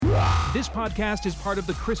This podcast is part of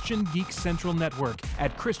the Christian Geek Central Network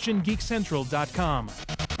at ChristianGeekCentral.com.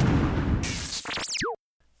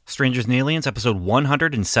 Strangers and Aliens, episode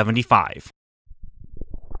 175.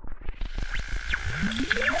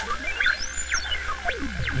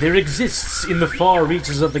 There exists in the far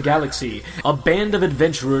reaches of the galaxy a band of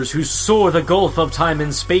adventurers who soar the gulf of time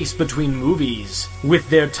and space between movies. With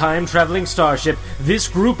their time-traveling starship, this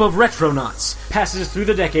group of retronauts passes through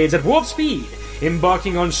the decades at warp speed,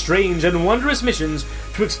 embarking on strange and wondrous missions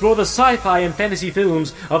to explore the sci-fi and fantasy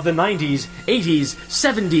films of the 90s, 80s,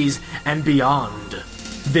 70s, and beyond.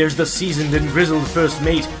 There's the seasoned and grizzled first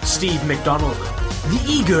mate, Steve McDonald, the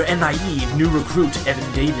eager and naive new recruit,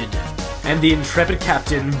 Evan David, and the intrepid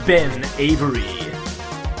captain, Ben Avery.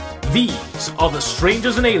 These are the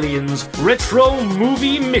Strangers and Aliens Retro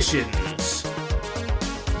Movie Missions.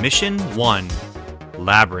 Mission 1,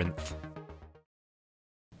 Labyrinth.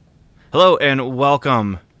 Hello and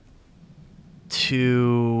welcome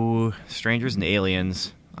to Strangers and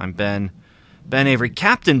Aliens. I'm Ben Avery,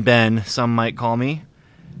 Captain Ben, some might call me,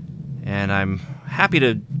 and I'm happy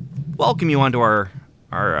to welcome you onto our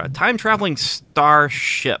time-traveling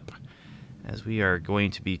starship, as we are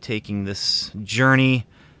going to be taking this journey.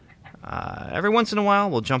 Every once in a while,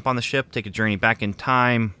 we'll jump on the ship, take a journey back in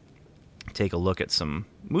time, take a look at some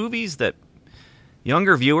movies that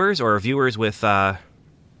younger viewers or viewers with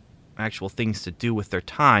actual things to do with their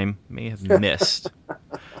time may have missed.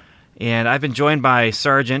 And I've been joined by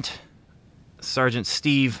Sergeant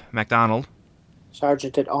Steve McDonald.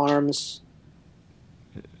 Sergeant at Arms.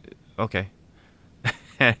 Okay.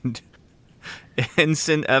 And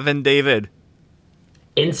Ensign Evan David.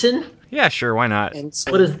 Ensign? Yeah, sure, why not?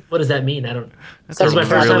 Ensign. What does that mean? I don't. That's That was my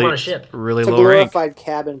first time on a ship. Really It's a low rank. glorified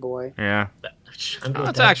cabin boy. Yeah. I'm good with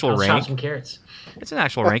It's that. actual I'll rank. chop some carrots. It's an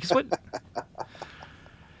actual rank. It's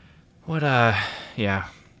yeah.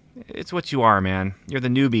 It's what you are, man. You're the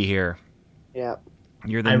newbie here. Yeah.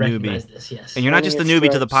 You're the I newbie. recognize this. Yes, And you're not just the Learning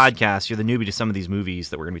newbie to the stripes. podcast, you're the newbie to some of these movies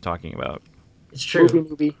that we're going to be talking about. it's true.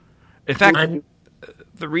 Movie. In fact, I'm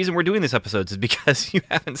the reason we're doing this episode is because you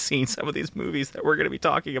haven't seen some of these movies that we're going to be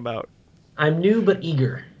talking about. new but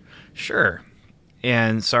eager. Sure.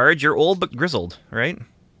 And Sarge, you're old but grizzled, right?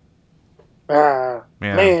 Yeah.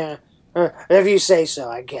 Man. If you say so,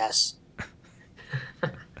 I guess.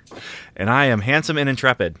 And I am handsome and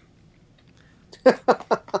intrepid.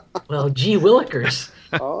 Well, gee willikers.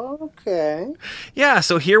 Okay. Yeah,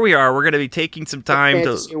 so here we are. We're going to be taking some time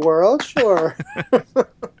Fantasy world, sure.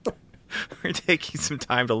 We're taking some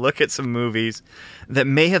time to look at some movies that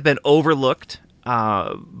may have been overlooked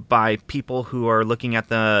by people who are looking at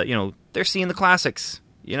they're seeing the classics,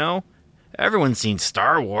 Everyone's seen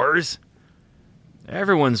Star Wars.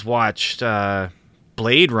 Everyone's watched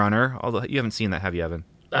Blade Runner, although you haven't seen that, have you, Evan?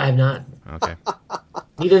 I have not. Okay.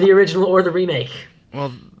 Neither the original or the remake.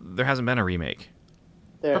 Well, there hasn't been a remake.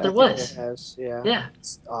 There, But there I think was. it has, yeah. Yeah.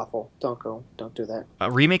 It's awful. Don't do that. A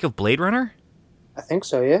remake of Blade Runner? I think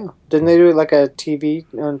so, yeah. Didn't they do it like a TV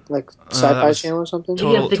on like that Sci-Fi was Channel or something? Maybe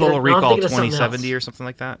I'm thinking Total of- no, I'm Recall thinking of something 2070 else. or something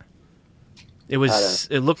like that.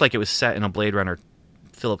 It looked like it was set in a Blade Runner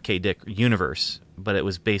Philip K. Dick universe, but it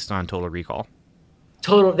was based on Total Recall.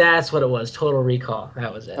 That's what it was. Total Recall.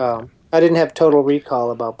 That was it. I didn't have total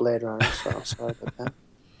recall about Blade Runner, so sorry about that.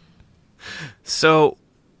 So,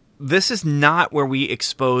 this is not where we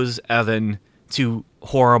expose Evan to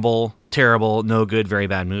horrible, terrible, no good, very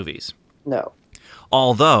bad movies. No.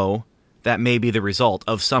 Although, that may be the result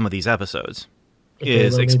of some of these episodes, Okay,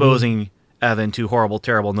 is well, maybe- exposing Evan to horrible,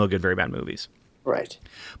 terrible, no good, very bad movies. Right.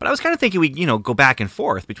 But I was kind of thinking we'd, go back and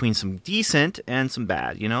forth between some decent and some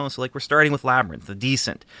bad, So, like, we're starting with Labyrinth, the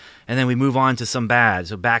decent, and then we move on to some bad,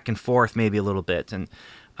 so back and forth maybe a little bit, and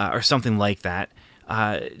or something like that.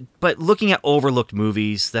 But looking at overlooked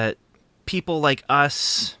movies that people like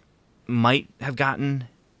us might have gotten,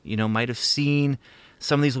 might have seen,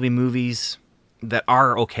 some of these will be movies that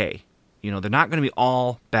are okay. They're not going to be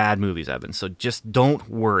all bad movies, Evan, so just don't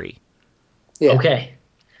worry. Yeah. Okay.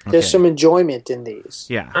 There's Okay. some enjoyment in these.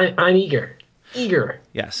 Yeah. I'm eager. Eager.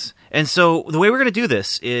 Yes. And so the way we're going to do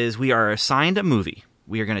this is we are assigned a movie.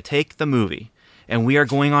 We are going to take the movie, and we are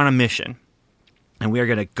going on a mission. And we are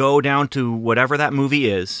going to go down to whatever that movie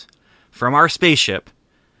is from our spaceship.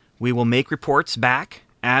 We will make reports back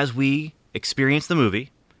as we experience the movie.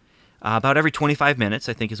 About every 25 minutes,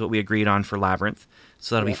 I think, is what we agreed on for Labyrinth.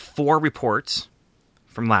 So that'll be 4 reports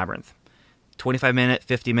from Labyrinth. 25-minute,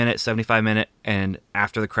 50-minute, 75-minute, and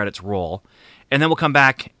after the credits roll. And then we'll come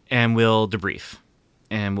back and we'll debrief.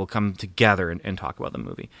 And we'll come together and talk about the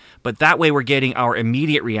movie. But that way we're getting our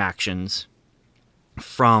immediate reactions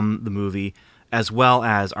from the movie as well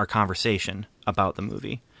as our conversation about the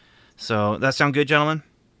movie. So that sound good, gentlemen?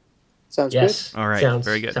 Sounds Yes. All right, Sounds,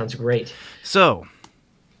 very good. Sounds great. So,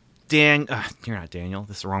 you're not Daniel.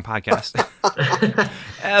 This is the wrong podcast.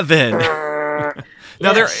 Evan.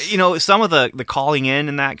 Now, Yes. some of the calling in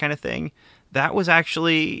and that kind of thing, that was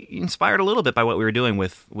actually inspired a little bit by what we were doing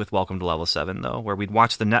with Welcome to Level 7, though, where we'd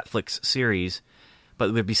watch the Netflix series,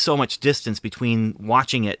 but there'd be so much distance between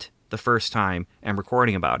watching it the first time and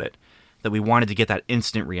recording about it that we wanted to get that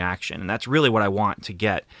instant reaction. And that's really what I want to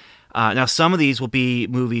get. Now, some of these will be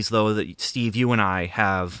movies, though, that Steve, you and I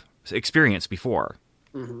have experienced before.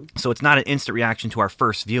 Mm-hmm. So it's not an instant reaction to our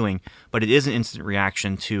first viewing, but it is an instant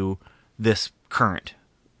reaction to this current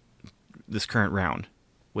round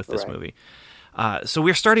with this Right. movie. So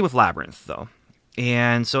we're starting with Labyrinth, though.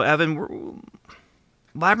 And so, Evan,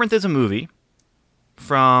 Labyrinth is a movie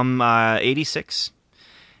from 86.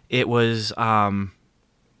 It was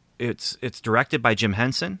it's directed by Jim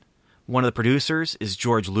Henson. One of the producers is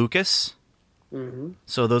George Lucas. Mm-hmm.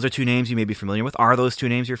 So those are two names you may be familiar with. Are those two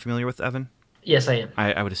names you're familiar with, Evan? Yes, I am.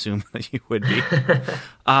 I would assume that you would be.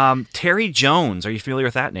 Terry Jones, are you familiar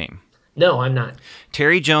with that name? No, I'm not.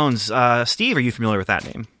 Terry Jones. Steve, are you familiar with that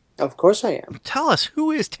name? Of course I am. Tell us,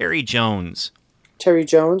 who is Terry Jones? Terry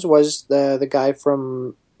Jones was the guy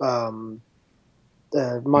from the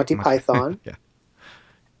Monty Python. Yeah.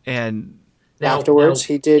 And, Afterwards,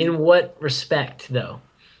 he did- In what respect, though?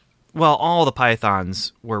 well, all the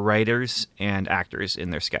Pythons were writers and actors in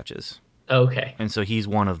their sketches. Okay. And so he's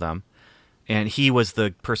one of them. And he was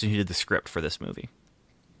the person who did the script for this movie.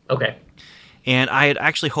 Okay. And I had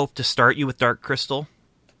actually hoped to start you with Dark Crystal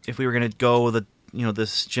if we were going to go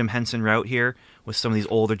this Jim Henson route here with some of these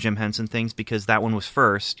older Jim Henson things, because that one was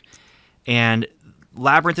first. And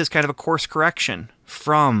Labyrinth is kind of a course correction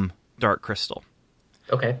from Dark Crystal.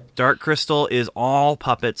 Okay. Dark Crystal is all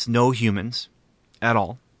puppets, no humans at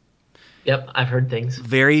all. Yep, I've heard things.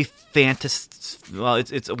 Very well,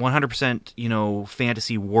 it's a 100%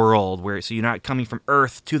 fantasy world where so you're not coming from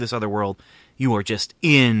Earth to this other world, you are just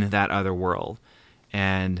in that other world,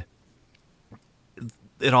 and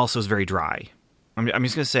it also is very dry. I'm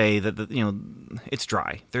just gonna say that it's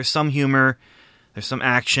dry. There's some humor, there's some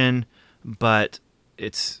action, but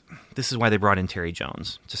this is why they brought in Terry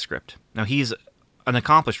Jones to script. Now he's an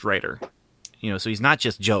accomplished writer, so he's not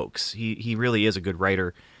just jokes. He really is a good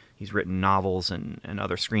writer. He's written novels and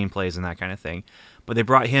other screenplays and that kind of thing. But they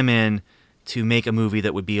brought him in to make a movie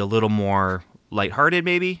that would be a little more lighthearted,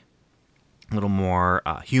 maybe, a little more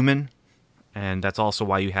human. And that's also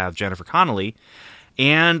why you have Jennifer Connelly.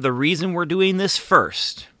 And the reason we're doing this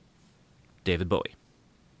first, David Bowie.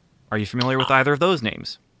 Are you familiar with either of those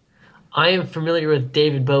names? I am familiar with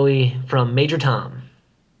David Bowie from Major Tom.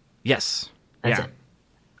 Yes. That's yeah. it.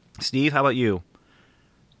 Steve, how about you?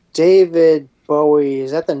 David Bowie,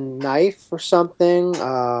 is that the knife or something? David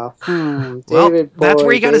Well, Bowie, that's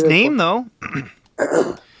where he got his David name, though.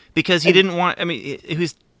 Because he didn't want... I mean, he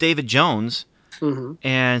was David Jones,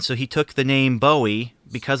 and so he took the name Bowie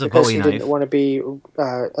because of because Bowie he knife. didn't want to be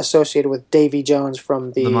associated with Davy Jones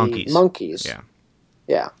from the Monkees. Yeah.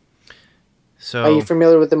 Yeah. So, Are you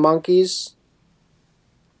familiar with the Monkees?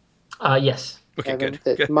 Yes. okay, Evan?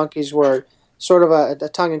 good. The Monkees were sort of a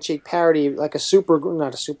tongue-in-cheek parody, like a super group,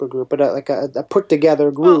 not a super group, but like a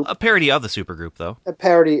put-together Well, group. a parody of the supergroup, though. A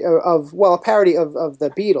parody of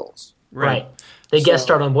the Beatles. Right. They guest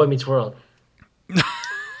starred on Boy Meets World.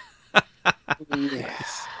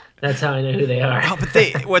 Yes. That's how I know who they are. Oh,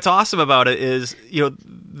 but what's awesome about it is,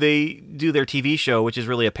 they do their TV show, which is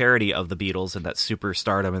really a parody of the Beatles and that super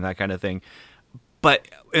stardom and that kind of thing. But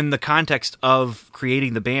in the context of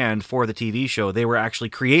creating the band for the TV show, they were actually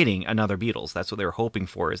creating another Beatles. That's what they were hoping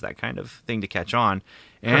for, is that kind of thing to catch on.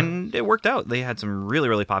 And it worked out. They had some really,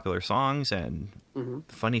 really popular songs and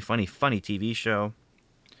funny TV show.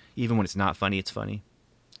 Even when it's not funny, it's funny.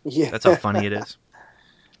 Yeah. That's how funny it is.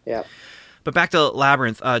 Yeah. But back to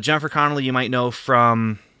Labyrinth. Jennifer Connelly you might know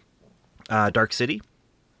from Dark City.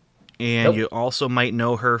 And Nope. you also might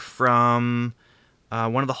know her from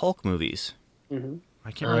one of the Hulk movies. Mm-hmm.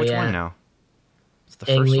 I can't remember which yeah. one now. It's the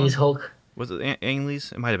Ang first Lee's one. Hulk. Was it Ang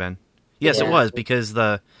Lee's? It might have been. Yes, it Yeah. was, because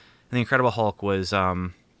the Incredible Hulk was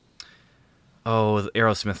Aerosmith.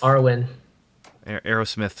 Arwen.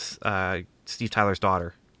 Aerosmith's Steve Tyler's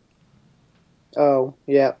daughter. Oh,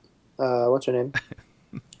 yeah. What's her name?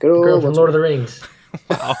 Good old Girl from what's Lord of the Rings.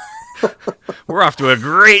 We're off to a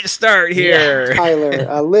great start here.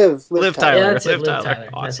 Tyler. Liv Tyler. Yeah, that's it. Liv Liv Tyler. Tyler.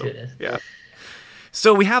 That's Awesome. who it is. Yeah.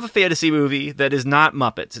 So we have a fantasy movie that is not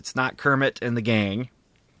Muppets. It's not Kermit and the Gang.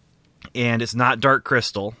 And it's not Dark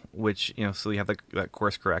Crystal, which, so you have that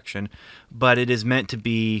course correction. But it is meant to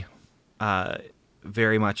be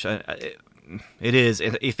very much... it is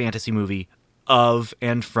a fantasy movie of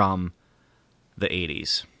and from the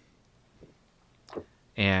 80s.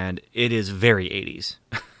 And it is very 80s.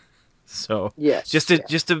 So Yes, just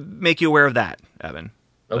to make you aware of that, Evan.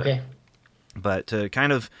 Okay. But to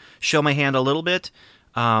kind of show my hand a little bit,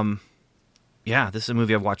 this is a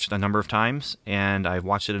movie I've watched a number of times, and I've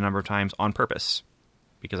watched it a number of times on purpose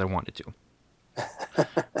because I wanted to.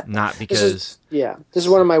 Not because... This is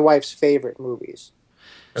one of my wife's favorite movies.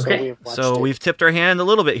 Okay. So we've tipped our hand a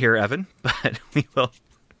little bit here, Evan, but we will...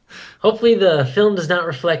 Hopefully the film does not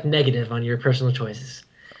reflect negative on your personal choices.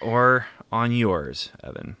 Or on yours,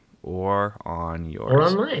 Evan. Or on yours. Or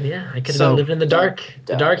on mine, yeah. I could have been living in the dark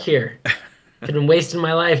here. Could have been wasting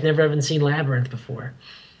my life, never having seen Labyrinth before.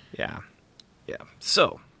 Yeah.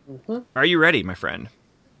 So, are you ready, my friend?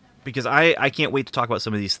 Because I can't wait to talk about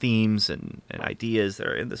some of these themes and ideas that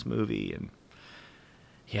are in this movie. And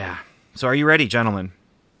yeah. So are you ready, gentlemen?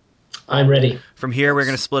 I'm ready. From here, we're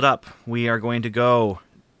going to split up. We are going to go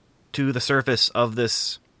to the surface of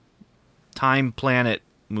this time planet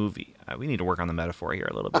movie. We need to work on the metaphor here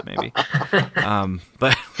a little bit, maybe.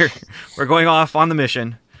 But we're going off on the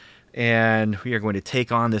mission, and we are going to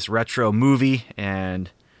take on this retro movie, and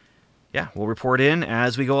we'll report in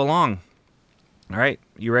as we go along. All right,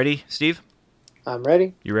 you ready, Steve? I'm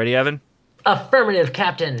ready. You ready, Evan? Affirmative,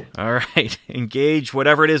 Captain. All right, engage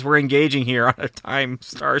whatever it is we're engaging here on a time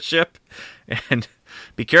starship, and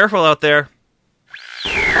be careful out there.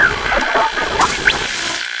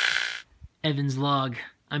 Evan's log.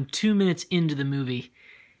 I'm 2 minutes into the movie,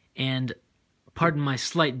 and pardon my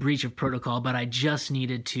slight breach of protocol, but I just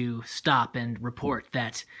needed to stop and report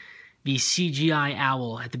that the CGI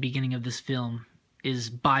owl at the beginning of this film is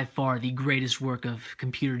by far the greatest work of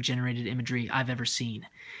computer-generated imagery I've ever seen.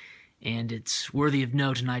 And it's worthy of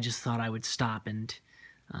note, and I just thought I would stop and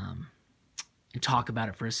talk about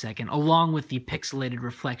it for a second, along with the pixelated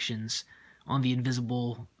reflections on the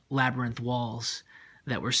invisible labyrinth walls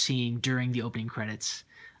that we're seeing during the opening credits.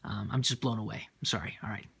 I'm just blown away. I'm sorry. All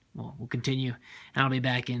right. Well, we'll continue, and I'll be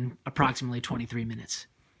back in approximately 23 minutes.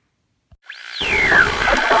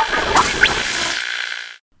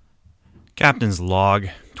 Captain's log,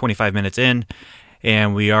 25 minutes in,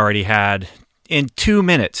 and we already had, in 2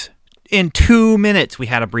 minutes, we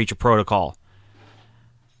had a breach of protocol.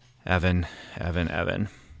 Evan.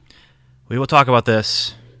 We will talk about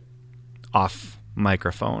this off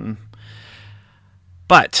microphone.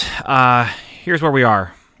 But here's where we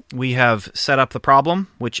are. We have set up the problem,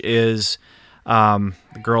 which is the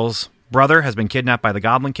girl's brother has been kidnapped by the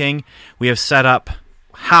Goblin King. We have set up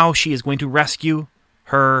how she is going to rescue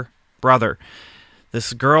her brother.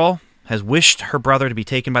 This girl has wished her brother to be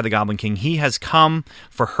taken by the Goblin King. He has come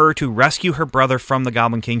for her to rescue her brother from the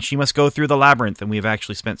Goblin King. She must go through the labyrinth, and we have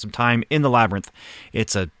actually spent some time in the labyrinth.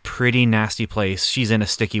 It's a pretty nasty place. She's in a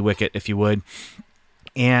sticky wicket, if you would.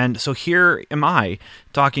 And so here am I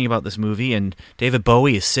talking about this movie, and David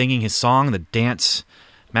Bowie is singing his song, the dance,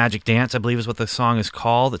 Magic Dance, I believe is what the song is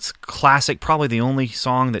called. It's classic, probably the only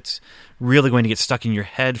song that's really going to get stuck in your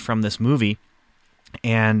head from this movie.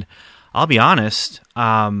 And I'll be honest,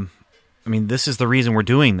 this is the reason we're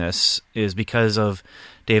doing this, is because of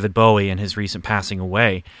David Bowie and his recent passing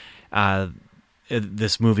away.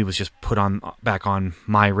 This movie was just put back on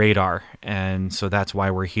my radar, and so that's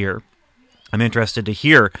why we're here. I'm interested to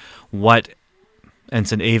hear what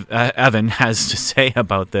Ensign Evan has to say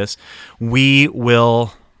about this. We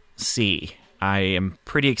will see. I am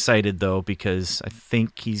pretty excited, though, because I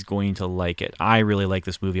think he's going to like it. I really like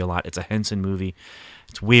this movie a lot. It's a Henson movie.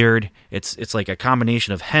 It's weird. It's like a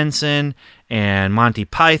combination of Henson and Monty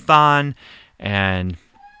Python, and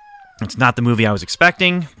it's not the movie I was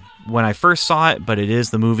expecting when I first saw it, but it is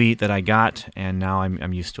the movie that I got, and now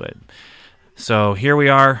I'm used to it. So here we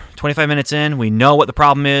are, 25 minutes in. We know what the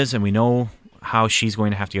problem is, and we know how she's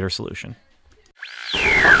going to have to get her solution.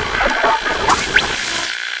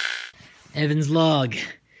 Evan's log.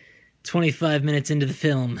 25 minutes into the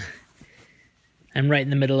film. I'm right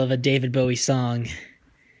in the middle of a David Bowie song.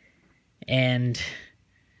 And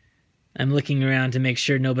I'm looking around to make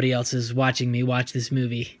sure nobody else is watching me watch this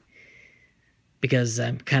movie, because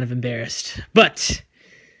I'm kind of embarrassed. But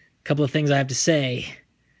a couple of things I have to say.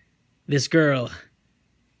 This girl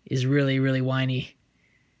is really, really whiny,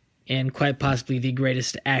 and quite possibly the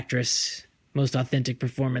greatest actress, most authentic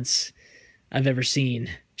performance I've ever seen,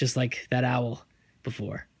 just like that owl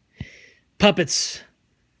before. Puppets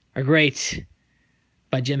are great,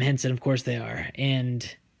 by Jim Henson, of course they are,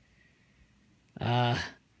 and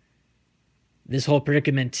this whole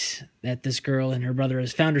predicament that this girl and her brother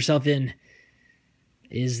has found herself in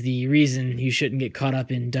is the reason you shouldn't get caught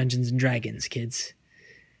up in Dungeons and Dragons, kids.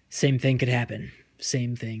 Same thing could happen.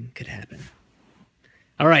 Same thing could happen.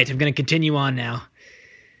 All right, I'm going to continue on now.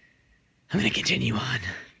 I'm going to continue on.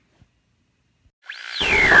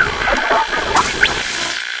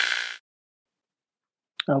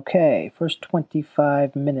 Okay, first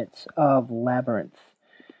 25 minutes of Labyrinth.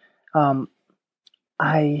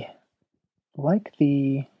 I like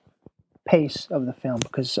the pace of the film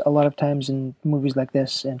because a lot of times in movies like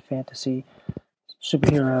this, in fantasy,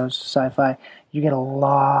 superheroes, sci-fi, you get a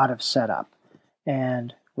lot of setup.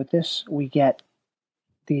 And with this, we get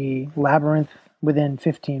the Labyrinth within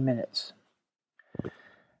 15 minutes.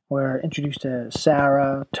 We're introduced to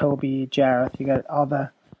Sarah, Toby, Jareth. You got all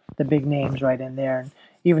the big names right in there. And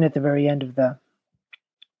even at the very end of the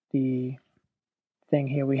thing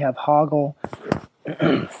here, we have Hoggle,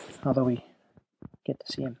 although we get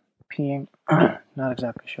to see him peeing. Not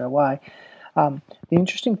exactly sure why. The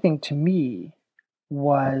interesting thing to me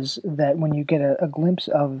was that when you get a glimpse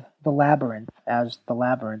of the labyrinth as the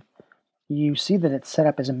labyrinth, you see that it's set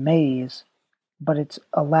up as a maze, but it's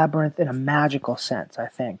a labyrinth in a magical sense, I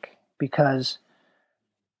think, because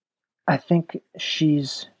I think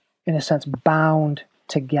she's, in a sense, bound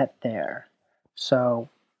to get there. So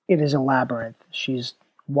it is a labyrinth. She's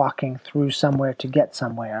walking through somewhere to get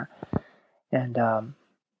somewhere, and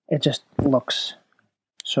it just looks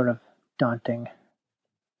sort of daunting,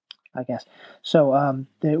 I guess. So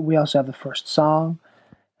we also have the first song,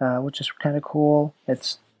 which is kind of cool.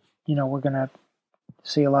 It's, we're going to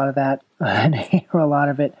see a lot of that and hear a lot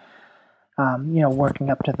of it, working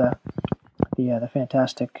up to the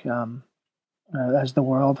fantastic as the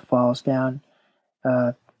world falls down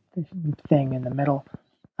thing in the middle.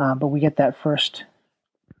 But we get that first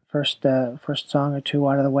song or two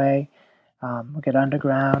out of the way. We get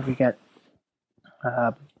Underground, we get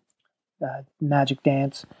Magic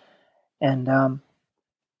Dance, and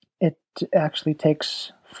it actually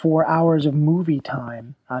takes 4 hours of movie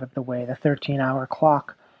time out of the way. The 13-hour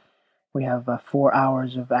clock, we have 4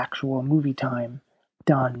 hours of actual movie time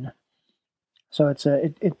done. So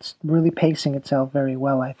it's really pacing itself very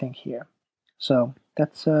well, I think, here. So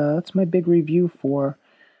that's my big review for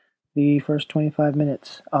the first 25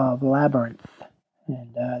 minutes of Labyrinth.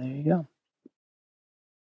 And there you go.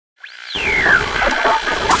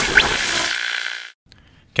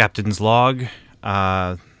 Captain's log.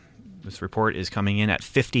 This report is coming in at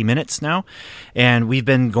 50 minutes now, and we've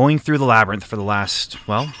been going through the Labyrinth for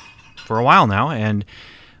for a while now, and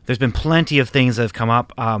there's been plenty of things that have come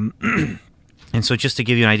up. And so just to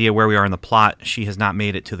give you an idea where we are in the plot, she has not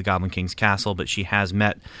made it to the Goblin King's castle, but she has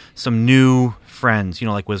met some new friends,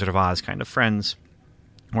 like Wizard of Oz kind of friends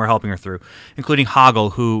who are helping her through, including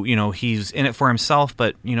Hoggle, who, he's in it for himself,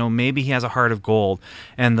 but, maybe he has a heart of gold.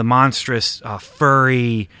 And the monstrous,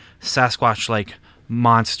 furry, Sasquatch-like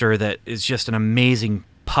monster that is just an amazing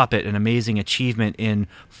puppet, an amazing achievement in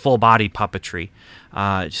full-body puppetry.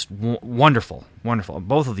 Just wonderful.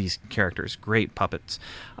 Both of these characters, great puppets.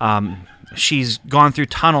 She's gone through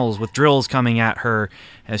tunnels with drills coming at her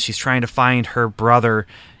as she's trying to find her brother,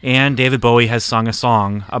 and David Bowie has sung a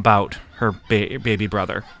song about her baby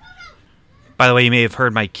brother. By the way, you may have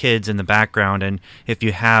heard my kids in the background, and if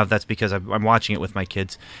you have, that's because I'm watching it with my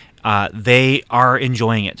kids. They are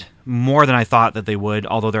enjoying it more than I thought that they would,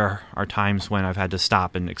 although there are times when I've had to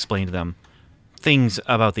stop and explain to them things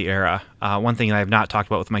about the era. One thing that I have not talked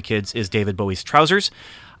about with my kids is David Bowie's trousers.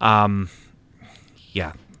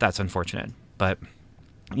 Yeah, that's unfortunate. But,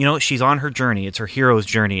 she's on her journey. It's her hero's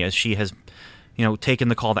journey as she has, taken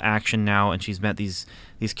the call to action now, and she's met these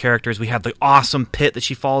characters. We have the awesome pit that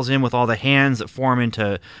she falls in with all the hands that form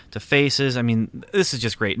into faces. I mean, this is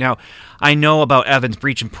just great. Now, I know about Evan's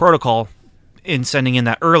breach in protocol in sending in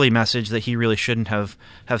that early message that he really shouldn't have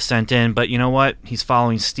sent in, but you know what? He's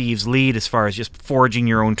following Steve's lead as far as just forging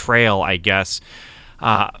your own trail, I guess.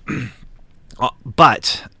 But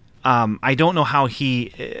I don't know how he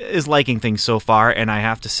is liking things so far, and I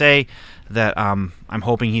have to say that I'm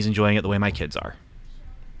hoping he's enjoying it the way my kids are.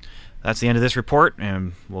 That's the end of this report,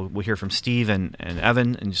 and we'll hear from Steve and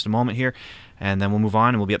Evan in just a moment here, and then we'll move on,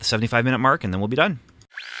 and we'll be at the 75-minute mark, and then we'll be done.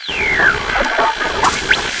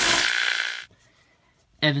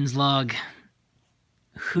 Evan's log.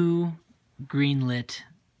 Who greenlit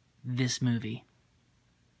this movie?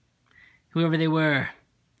 Whoever they were.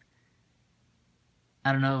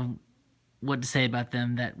 I don't know what to say about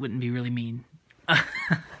them. That wouldn't be really mean.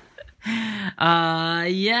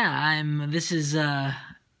 This is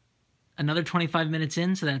another 25 minutes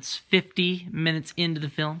in, so that's 50 minutes into the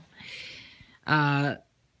film.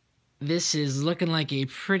 This is looking like a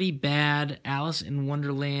pretty bad Alice in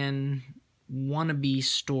Wonderland wannabe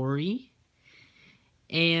story.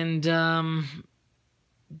 And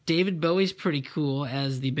David Bowie's pretty cool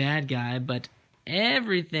as the bad guy, but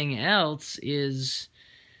everything else is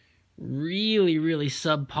really, really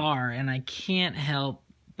subpar, and I can't help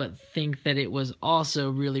but think that it was also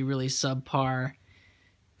really, really subpar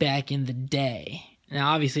back in the day.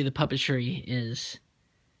 Now, obviously, the puppetry is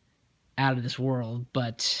out of this world,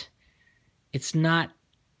 but it's not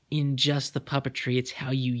in just the puppetry, it's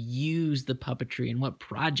how you use the puppetry and what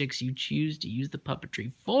projects you choose to use the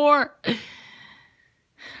puppetry for.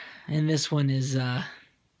 And this one is,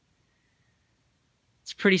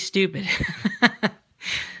 it's pretty stupid.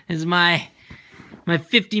 Is my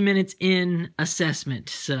 50 minutes in assessment.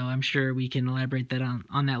 So I'm sure we can elaborate that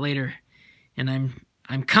on that later. And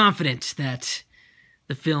I'm confident that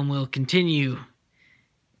the film will continue,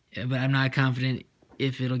 but I'm not confident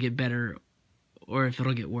if it'll get better or if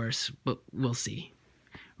it'll get worse, but we'll see.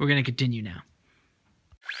 We're going to continue now.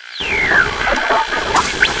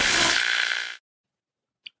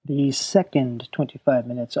 The second 25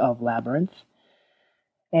 minutes of Labyrinth,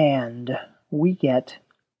 and we get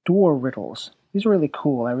door riddles. These are really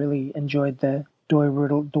cool. I really enjoyed the door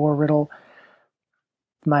riddle.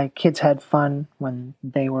 My kids had fun when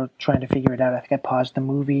they were trying to figure it out. I think I paused the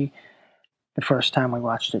movie the first time we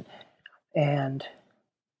watched it. And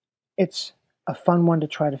it's a fun one to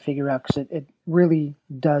try to figure out because it really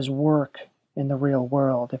does work in the real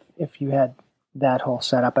world. If you had that whole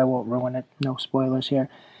setup, I won't ruin it. No spoilers here.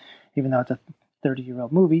 Even though it's a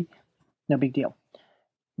 30-year-old movie, no big deal.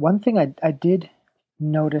 One thing I did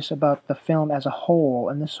notice about the film as a whole,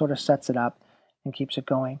 and this sort of sets it up and keeps it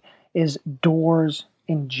going, is doors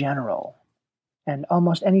in general. And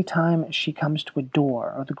almost any time she comes to a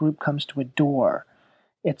door, or the group comes to a door,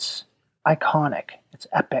 it's iconic, it's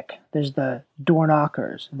epic. There's the door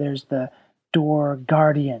knockers, there's the door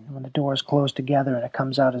guardian when the doors close together and it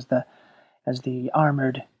comes out as the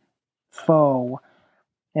armored foe.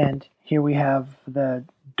 And here we have the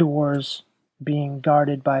doors being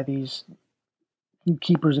guarded by these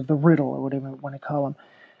keepers of the riddle, or whatever you want to call them.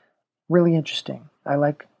 Really interesting. I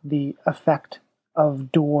like the effect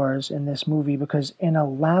of doors in this movie because in a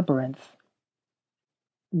labyrinth,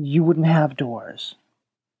 you wouldn't have doors.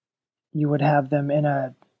 You would have them in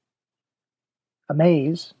a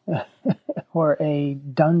maze or a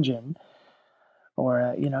dungeon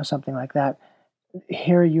or something like that.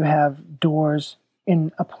 Here you have doors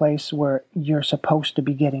in a place where you're supposed to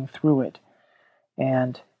be getting through it.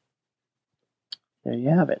 And there you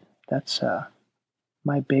have it. That's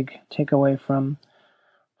my big takeaway from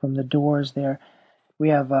the doors there. We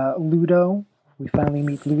have Ludo. We finally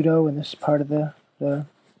meet Ludo in this part of the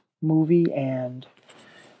movie, and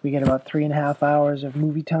we get about 3.5 hours of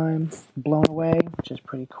movie time blown away, which is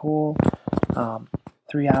pretty cool.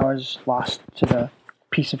 3 hours lost to the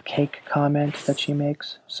piece of cake comment that she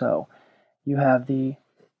makes. So you have the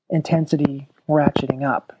intensity ratcheting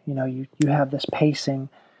up. You have this pacing.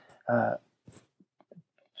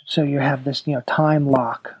 So you have this time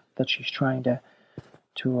lock that she's trying to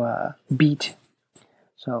beat.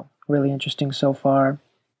 So really interesting so far.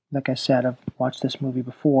 Like I said, I've watched this movie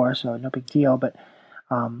before, so no big deal. But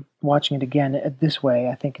watching it again this way,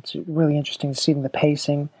 I think it's really interesting seeing the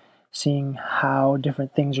pacing, seeing how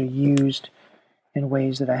different things are used in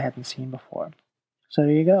ways that I hadn't seen before. So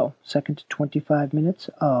there you go. Second to 25 minutes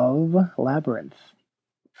of Labyrinth.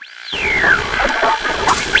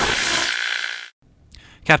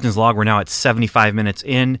 Captain's Log, we're now at 75 minutes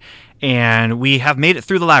in, and we have made it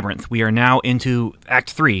through the Labyrinth. We are now into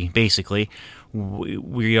Act 3, basically.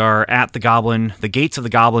 We are at the gates of the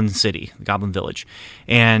Goblin City, the Goblin Village.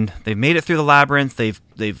 And they've made it through the Labyrinth.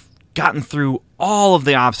 They've gotten through all of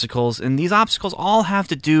the obstacles, and these obstacles all have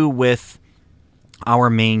to do with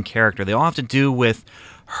our main character. They all have to do with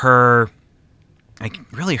her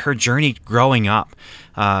journey growing up.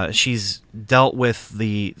 She's dealt with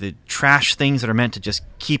the trash things that are meant to just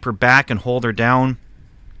keep her back and hold her down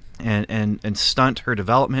and stunt her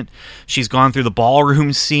development. She's gone through the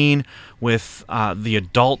ballroom scene with the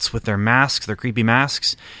adults with their masks, their creepy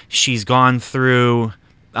masks. She's gone through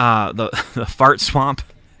the fart swamp,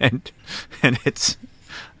 and it's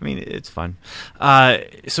fun.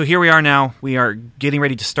 So here we are now. We are getting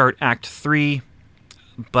ready to start Act 3.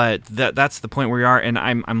 But that's the point where we are, and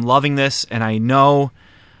I'm loving this, and I know,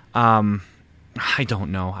 I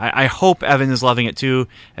don't know. I hope Evan is loving it too,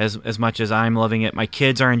 as much as I'm loving it. My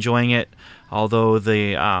kids are enjoying it, although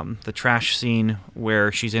the trash scene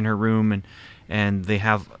where she's in her room and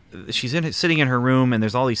she's sitting in her room, and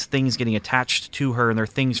there's all these things getting attached to her, and they're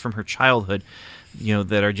things from her childhood,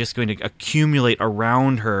 that are just going to accumulate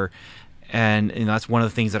around her. And that's one of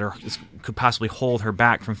the things that could possibly hold her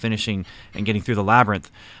back from finishing and getting through the labyrinth.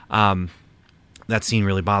 that scene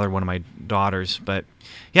really bothered one of my daughters. But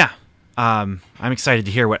yeah, I'm excited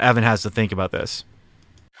to hear what Evan has to think about this.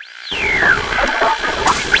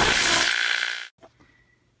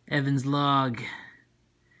 Evan's log.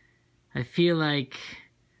 I feel like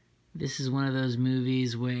this is one of those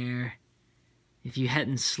movies where if you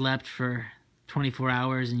hadn't slept for 24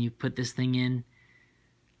 hours and you put this thing in,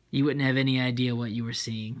 you wouldn't have any idea what you were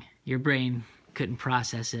seeing. Your brain couldn't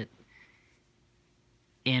process it.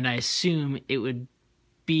 And I assume it would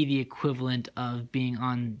be the equivalent of being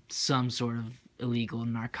on some sort of illegal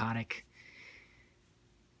narcotic.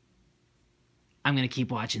 I'm going to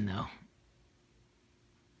keep watching, though.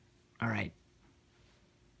 All right.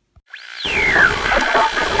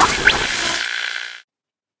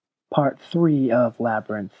 Part 3 of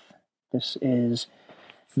Labyrinth. This is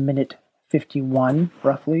minute 51,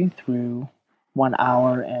 roughly, through 1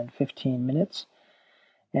 hour and 15 minutes.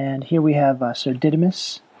 And here we have Sir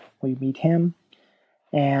Didymus. We meet him.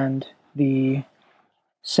 And the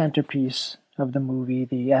centerpiece of the movie,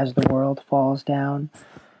 the As the World Falls Down,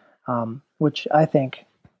 which I think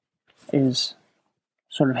is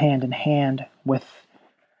sort of hand in hand with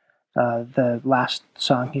the last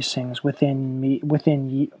song he sings, Within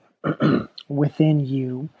You.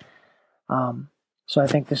 So I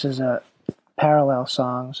think this is a parallel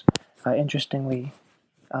songs, interestingly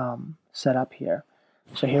set up here.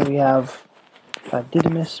 So here we have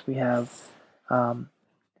Didymus, we have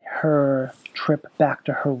her trip back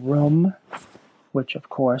to her room, which of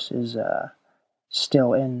course is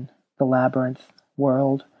still in the labyrinth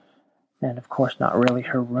world, and of course not really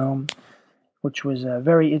her room, which was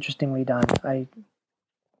very interestingly done. I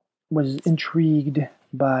was intrigued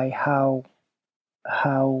by how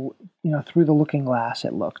through the looking glass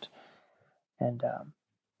it looked, and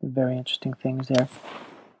very interesting things there.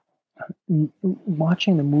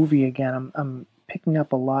 Watching the movie again, I'm picking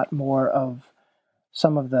up a lot more of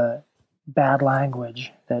some of the bad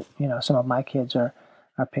language that some of my kids are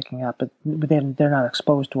picking up, but they're not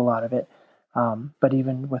exposed to a lot of it. But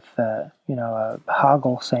even with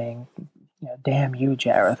Hoggle saying, "Damn you,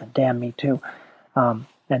 Jareth," and "Damn me too," and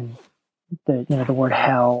the word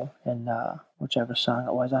hell in whichever song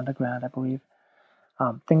it was, Underground, I believe.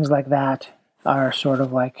 Things like that are sort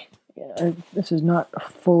of like, this is not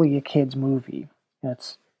fully a kid's movie.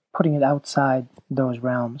 It's putting it outside those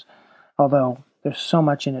realms, although there's so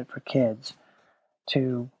much in it for kids.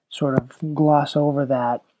 To sort of gloss over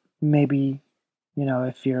that, maybe,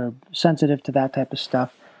 if you're sensitive to that type of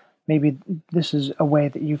stuff, maybe this is a way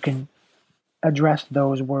that you can address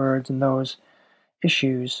those words and those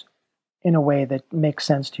issues in a way that makes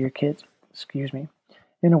sense to your kids.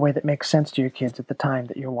 In a way that makes sense to your kids at the time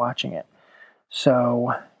that you're watching it.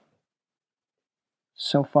 So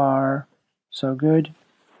far, so good.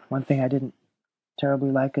 One thing I didn't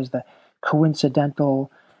terribly like is the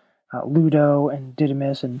coincidental Ludo and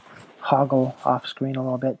Didymus and Hoggle off screen a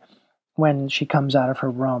little bit when she comes out of her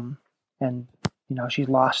room, and she's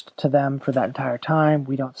lost to them for that entire time.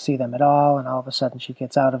 We don't see them at all, and all of a sudden she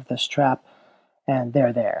gets out of this trap and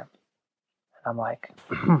they're there. And I'm like,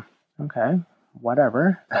 okay,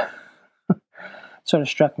 whatever. It sort of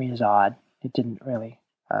struck me as odd. It didn't really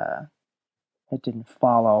it didn't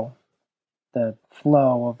follow the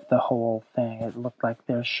flow of the whole thing. It looked like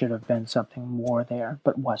there should have been something more there,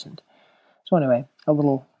 but wasn't. So anyway, a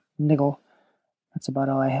little niggle. That's about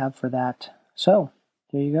all I have for that. So,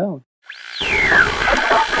 there you go.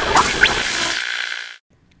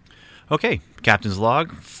 Okay, Captain's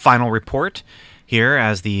Log, final report here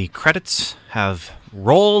as the credits have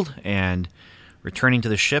rolled, and returning to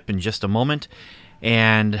the ship in just a moment.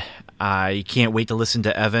 And I can't wait to listen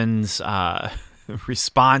to Evan's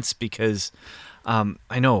response, because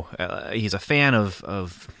I know he's a fan of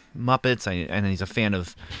Muppets, and he's a fan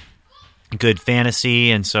of good fantasy,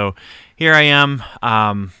 and so here I am.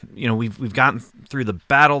 We've gotten through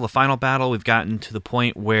the final battle. We've gotten to the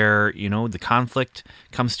point where the conflict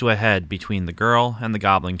comes to a head between the girl and the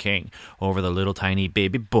Goblin King over the little tiny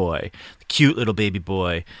baby boy, the cute little baby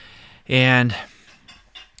boy, and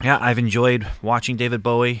yeah, I've enjoyed watching David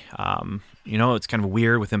Bowie. It's kind of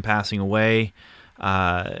weird with him passing away.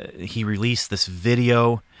 He released this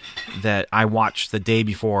video that I watched the day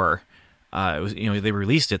before. It was, they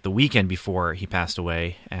released it the weekend before he passed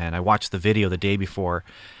away, and I watched the video the day before,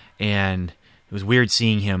 and it was weird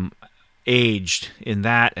seeing him aged in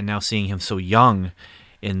that, and now seeing him so young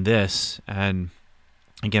in this. And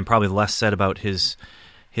again, probably the less said about his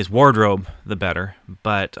wardrobe, the better.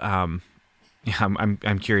 But yeah,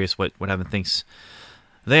 I'm curious what Evan thinks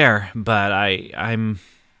there. But I'm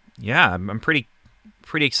pretty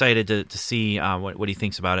excited to see what he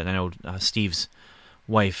thinks about it. And I know Steve's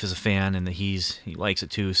wife is a fan and that he likes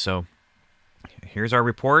it too. So here's our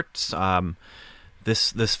report.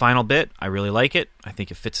 This final bit, I really like it. I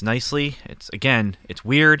think it fits nicely. It's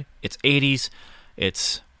weird. It's 80s.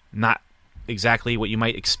 It's not exactly what you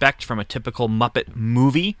might expect from a typical Muppet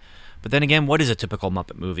movie. But then again, what is a typical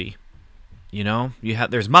Muppet movie? You know,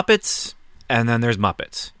 there's Muppets, and then there's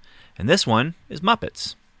Muppets. And this one is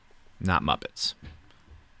Muppets, not Muppets.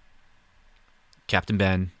 Captain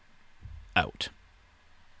Ben, out.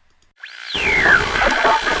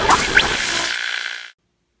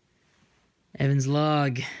 Evan's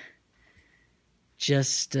log.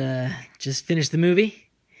 Just finished the movie.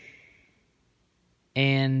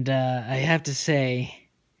 And I have to say,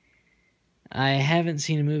 I haven't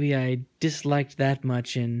seen a movie I disliked that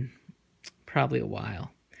much in probably a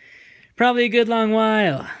while. Probably a good long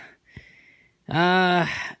while. At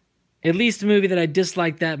least a movie that I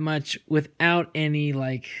disliked that much without any,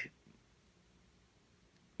 like,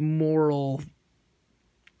 moral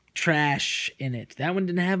trash in it. That one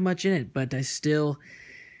didn't have much in it, but I still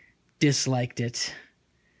disliked it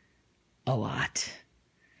a lot.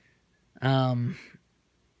 I'm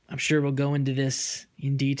sure we'll go into this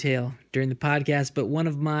in detail during the podcast, but one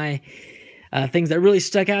of my things that really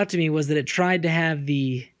stuck out to me was that it tried to have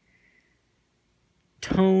the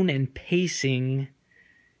tone and pacing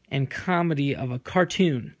and comedy of a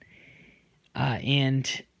cartoon,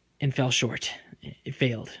 and fell short. It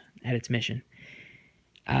failed at its mission.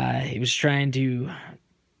 It was trying to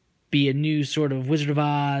be a new sort of Wizard of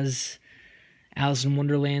Oz, Alice in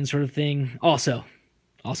Wonderland sort of thing. Also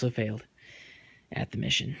failed at the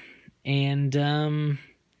mission. And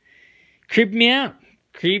creeped me out.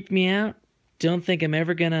 Don't think I'm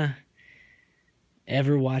ever gonna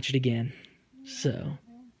watch it again. So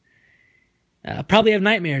probably have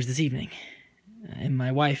nightmares this evening, and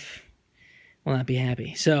my wife will not be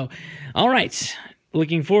happy. So, all right,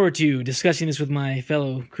 looking forward to discussing this with my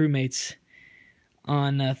fellow crewmates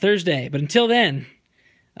on Thursday. But until then,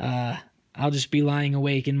 I'll just be lying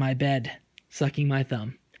awake in my bed, sucking my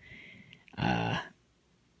thumb. All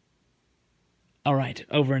right,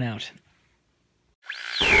 over and out.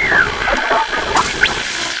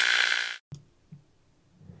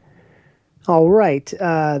 All right,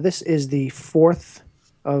 this is the fourth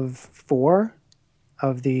of 4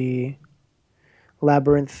 of the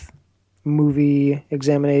Labyrinth movie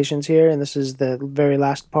examinations here, and this is the very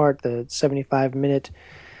last part, the 75-minute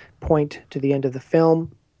point to the end of the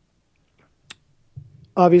film.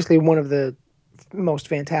 Obviously, one of the most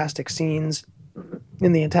fantastic scenes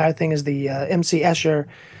in the entire thing is the M.C. Escher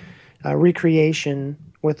recreation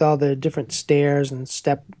with all the different stairs and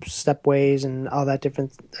stepways and all that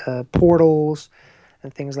different portals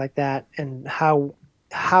and things like that, and how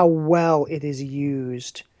well it is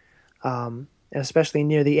used, especially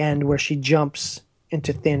near the end where she jumps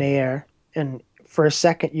into thin air, and for a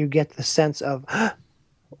second you get the sense of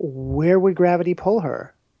where would gravity pull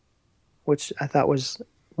her, which I thought was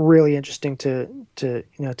really interesting to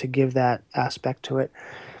give that aspect to it.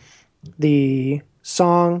 The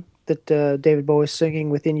song that David Bowie is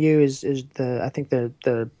singing, "Within You," is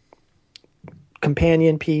the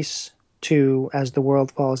companion piece to "As the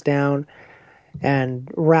World Falls Down," and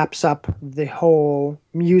wraps up the whole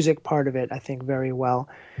music part of it, I think, very well,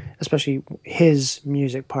 especially his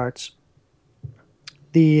music parts.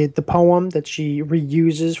 The poem that she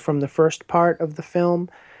reuses from the first part of the film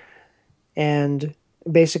and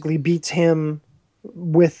basically beats him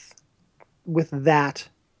with that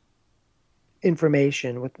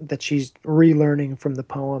information that she's relearning from the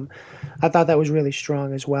poem. I thought that was really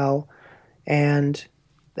strong as well. And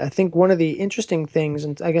I think one of the interesting things,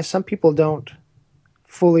 and I guess some people don't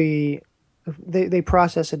fully, they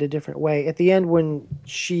process it a different way. At the end, when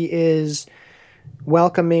she is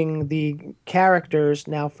welcoming the characters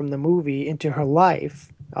now from the movie into her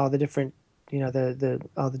life, all the different,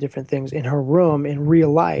 all the different things in her room in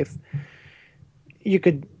real life, you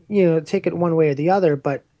could, take it one way or the other,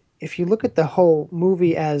 but if you look at the whole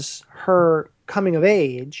movie as her coming of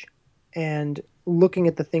age and looking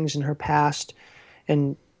at the things in her past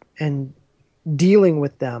and dealing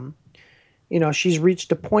with them, she's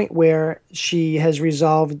reached a point where she has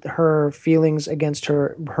resolved her feelings against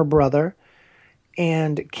her brother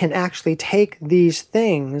and can actually take these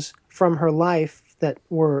things from her life that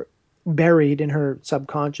were buried in her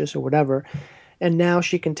subconscious or whatever, and now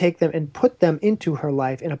she can take them and put them into her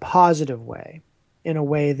life in a positive way, in a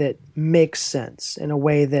way that makes sense, in a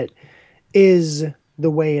way that is the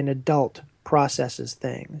way an adult processes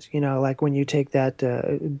things. Like when you take that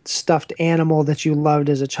stuffed animal that you loved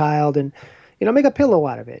as a child and make a pillow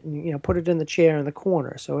out of it and, put it in the chair in the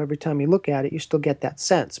corner. So every time you look at it, you still get that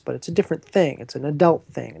sense, but it's a different thing. It's an adult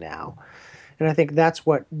thing now. And I think that's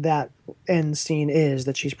what that end scene is,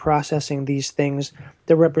 that she's processing these things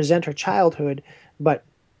that represent her childhood, but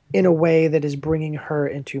in a way that is bringing her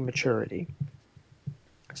into maturity.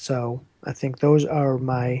 So I think those are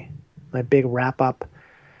my big wrap-up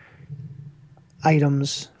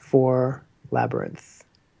items for Labyrinth.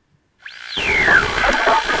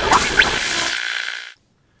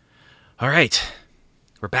 All right,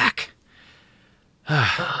 we're back.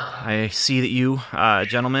 I see that you,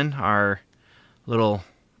 gentlemen, are little.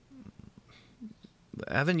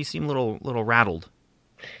 Evan, you seem a little rattled.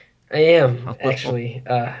 I am, actually.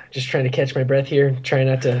 Just trying to catch my breath here, trying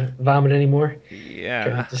not to vomit anymore. Yeah.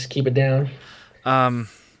 Trying to just keep it down.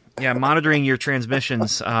 Yeah, monitoring your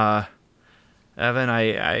transmissions, Evan,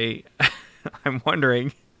 I'm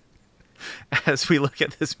wondering, as we look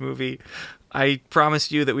at this movie, I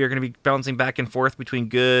promised you that we were going to be bouncing back and forth between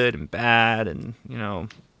good and bad, and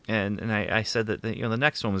and I said that the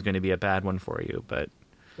next one was going to be a bad one for you, but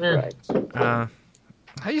Right. How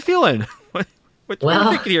you feeling? What are you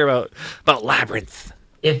thinking here about Labyrinth?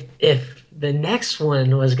 If the next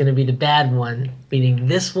one was going to be the bad one, meaning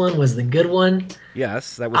this one was the good one,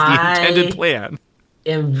 yes, that was the intended plan.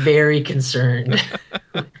 Am very concerned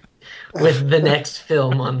with the next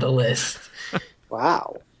film on the list.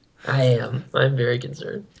 Wow. I am. I'm very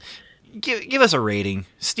concerned. Give us a rating,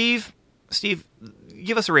 Steve. Steve,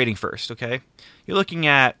 give us a rating first, okay? You're looking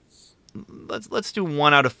at let's do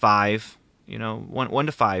 1 out of 5. 1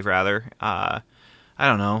 to 5 rather. I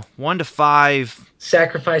don't know, 1 to 5.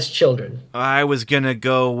 Sacrifice children. I was gonna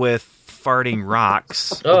go with farting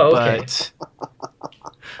rocks. Oh, okay. But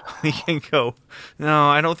we can go. No,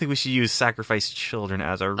 I don't think we should use sacrifice children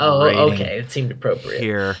as a rating. Okay. It seemed appropriate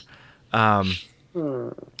Here.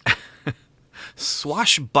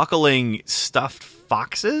 Swashbuckling stuffed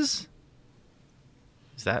foxes?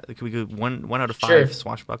 Is that, can we go 1 out of 5? Sure.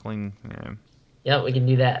 Swashbuckling? Yeah. Yeah, we can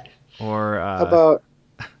do that. Or How about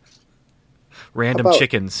random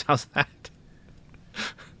chickens? How's that?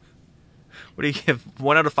 What do you give?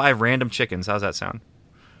 1 out of 5 random chickens. How's that sound?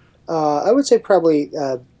 I would say probably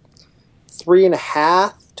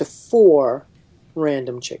 3.5 to 4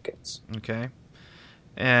 random chickens. Okay.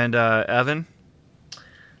 And Evan?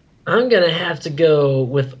 I'm going to have to go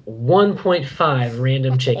with 1.5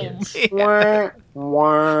 random chickens. Oh,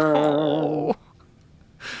 Wow.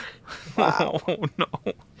 Oh no.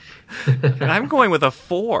 And I'm going with a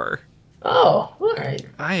 4. Oh, all right.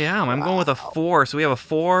 I am. I'm going with a 4. So we have a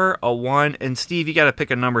 4, a 1, and Steve, you got to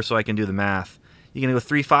pick a number so I can do the math. You gonna go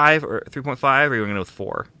 3.5 or 3.5, or you gonna go with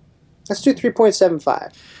 4? Let's do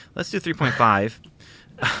 3.75. Let's do 3.5,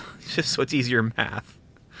 just so it's easier math.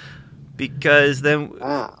 Because then,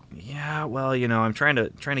 Wow. yeah. Well, I'm trying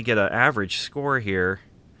to get an average score here.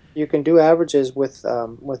 You can do averages with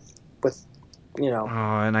Oh,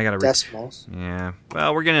 and I got to decimals. Yeah.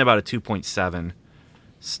 Well, we're getting about a 2.7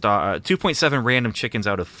 star, 2.7 random chickens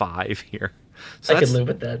out of 5 here. So I could live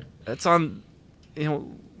with that. That's on,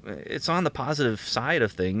 it's on the positive side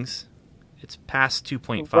of things. It's past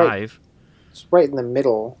 2.5. Right. It's right in the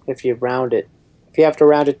middle if you round it. If you have to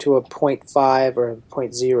round it to a 0.5 or a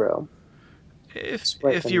 0.0.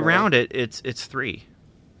 If you round it, it's 3.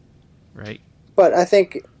 Right? But I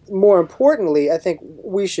think more importantly, I think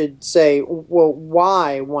we should say, well,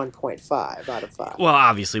 why 1.5 out of 5? Well,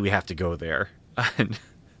 obviously we have to go there.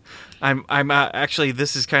 I'm actually,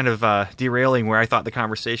 this is kind of derailing where I thought the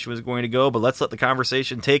conversation was going to go, but let's let the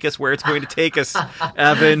conversation take us where it's going to take us,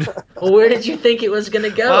 Evan. Well, where did you think it was going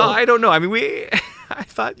to go? Well, I don't know. I mean, I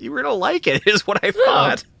thought you were going to like it, is what I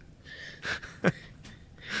thought.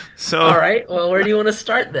 So, all right. Well, where do you want to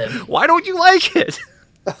start then? Why don't you like it?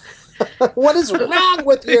 What is wrong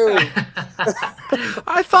with you?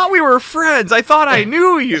 I thought we were friends. I thought I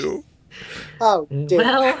knew you. Oh, dear.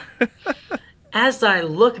 Well, as I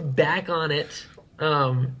look back on it,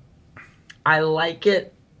 I like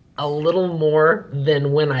it a little more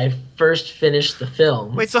than when I first finished the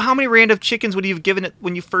film. Wait, so how many random chickens would you have given it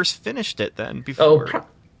when you first finished it then? Before?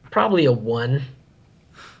 Probably a 1.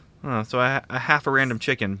 Oh, so a half a random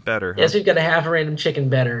chicken better. Yes, we've got a half a random chicken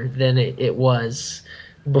better than it was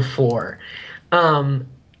before.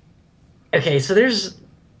 Okay, so there's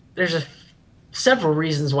several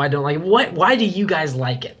reasons why I don't like it. Why do you guys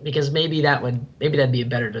like it? Because maybe that'd be a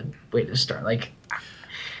better way to start. Well,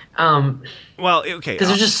 okay, because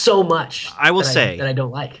there's just so much. I will say that I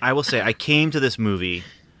don't like. I will say I came to this movie.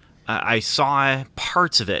 I saw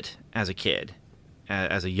parts of it as a kid,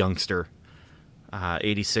 as a youngster.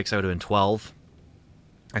 86, I would have been 12.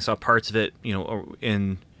 I saw parts of it,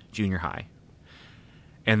 in junior high,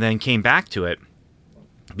 and then came back to it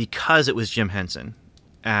because it was Jim Henson.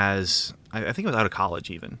 As I think I was out of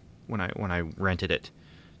college even when I rented it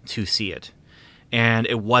to see it, and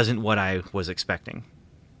it wasn't what I was expecting.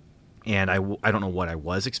 And I don't know what I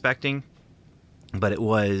was expecting, but it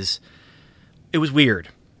was weird,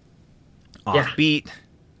 offbeat,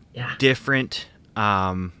 different,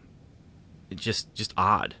 just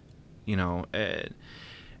odd,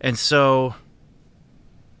 and so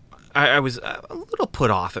I was a little put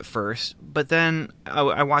off at first, but then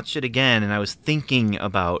I watched it again and I was thinking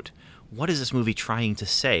about, what is this movie trying to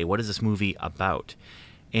say? What is this movie about?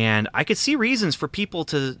 And I could see reasons for people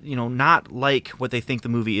to, not like what they think the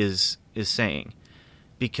movie is saying,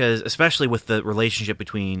 because especially with the relationship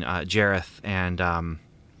between Jareth and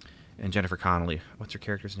Jennifer Connelly. What's her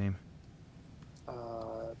character's name?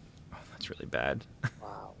 That's really bad.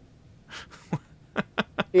 Wow.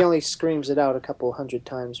 He only screams it out a couple hundred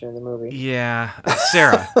times during the movie. Yeah,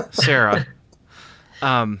 Sarah.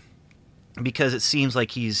 Because it seems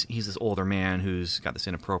like he's this older man who's got this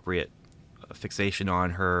inappropriate fixation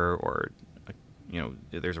on her, or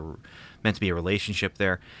there's meant to be a relationship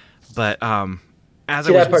there. But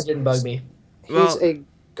that part didn't bug me. He's a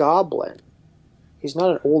goblin. He's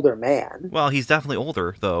not an older man. Well, he's definitely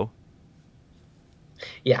older though.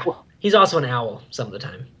 Yeah, he's also an owl some of the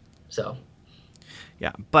time. So.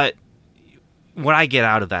 Yeah, but what I get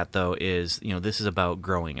out of that though is this is about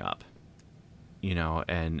growing up,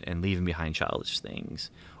 and leaving behind childish things,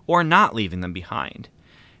 or not leaving them behind,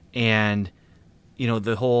 and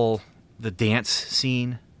the dance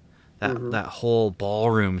scene, that whole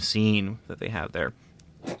ballroom scene that they have there.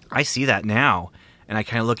 I see that now, and I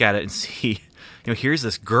kind of look at it and see, here's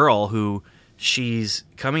this girl who she's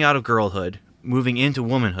coming out of girlhood, moving into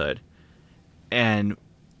womanhood, and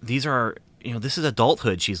these are, this is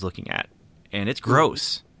adulthood she's looking at, and it's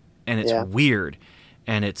gross, and it's weird,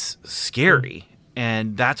 and it's scary,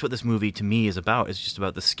 and that's what this movie to me is about. It's just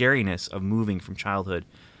about the scariness of moving from childhood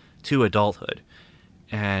to adulthood.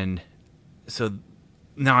 And so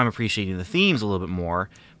now I'm appreciating the themes a little bit more,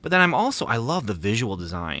 but then I love the visual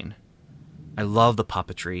design. I love the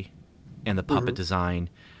puppetry and the puppet design.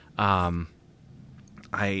 And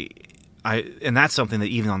that's something that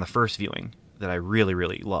even on the first viewing that I really,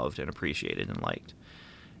 really loved and appreciated and liked.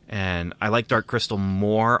 And I like Dark Crystal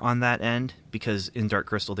more on that end, because in Dark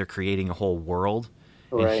Crystal they're creating a whole world.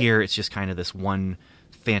 Right. And here it's just kind of this one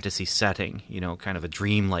fantasy setting, kind of a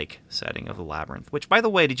dreamlike setting of the labyrinth. Which, by the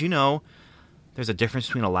way, did you know there's a difference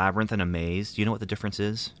between a labyrinth and a maze? Do you know what the difference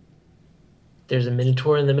is? There's a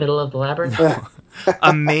minotaur in the middle of the labyrinth? No.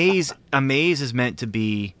 A maze is meant to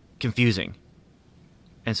be confusing.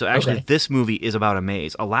 And so actually this movie is about a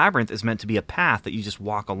maze. A labyrinth is meant to be a path that you just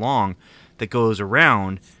walk along that goes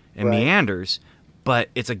around and meanders, but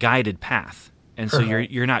it's a guided path. And so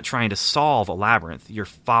you're not trying to solve a labyrinth. You're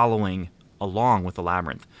following along with the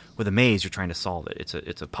labyrinth. With a maze, you're trying to solve it.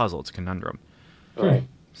 It's a puzzle. It's a conundrum. Right.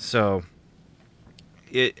 So,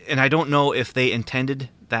 and I don't know if they intended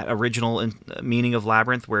that original meaning of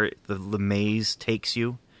labyrinth, where the maze takes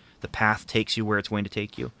you, the path takes you where it's going to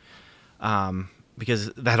take you.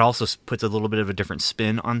 Because that also puts a little bit of a different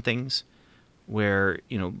spin on things, where,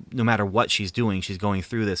 no matter what she's doing, she's going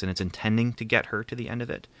through this, and it's intending to get her to the end of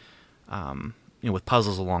it, with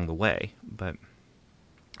puzzles along the way. But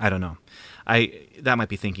I don't know. That might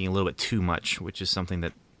be thinking a little bit too much, which is something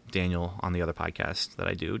that Daniel on the other podcast that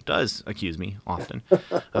I do does accuse me often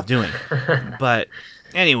of doing. But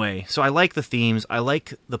anyway, so I like the themes. I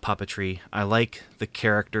like the puppetry. I like the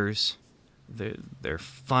characters. They're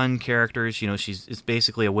fun characters. It's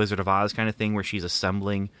basically a Wizard of Oz kind of thing, where she's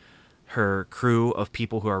assembling her crew of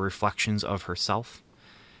people who are reflections of herself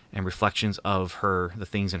and reflections of the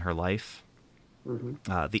things in her life.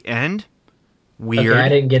 The end, weird. Okay, I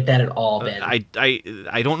didn't get that at all, Ben.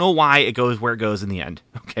 I don't know why it goes where it goes in the end.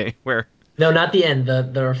 Okay, where? No, not the end.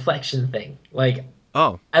 The reflection thing. Like,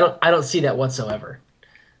 I don't see that whatsoever.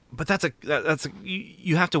 But that's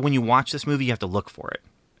you have to, when you watch this movie, you have to look for it.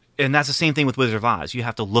 And that's the same thing with Wizard of Oz. You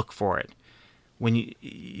have to look for it. When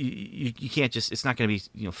you can't just, it's not going to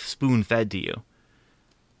be spoon fed to you.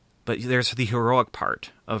 But there's the heroic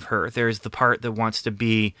part of her. There's the part that wants to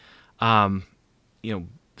be,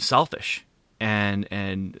 selfish, and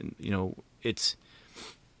it's,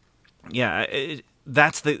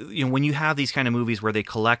 that's the, when you have these kind of movies where they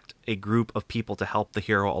collect a group of people to help the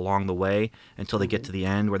hero along the way until they get to the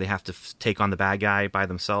end, where they have to take on the bad guy by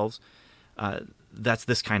themselves. That's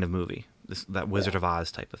this kind of movie, that Wizard of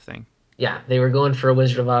Oz type of thing. Yeah, they were going for a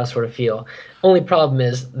Wizard of Oz sort of feel. Only problem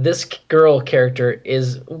is, this girl character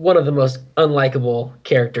is one of the most unlikable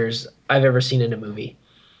characters I've ever seen in a movie.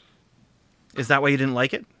 Is that why you didn't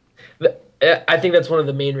like it? I think that's one of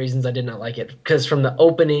the main reasons I did not like it, because from the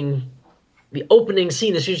opening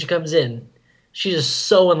scene, as soon as she comes in, she's just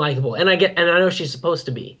so unlikable, and I know she's supposed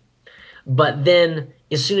to be, but then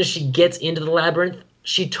as soon as she gets into the labyrinth,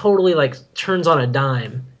 she totally like turns on a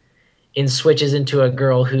dime and switches into a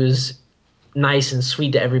girl who's nice and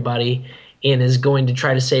sweet to everybody and is going to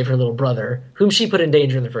try to save her little brother, whom she put in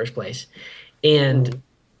danger in the first place. And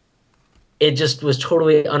it just was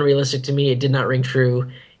totally unrealistic to me. It did not ring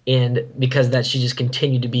true. And because of that, she just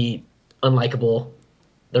continued to be unlikable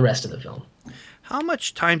the rest of the film. How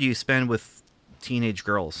much time do you spend with teenage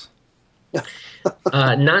girls?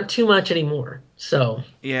 Not too much anymore. So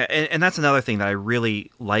yeah, and that's another thing that I really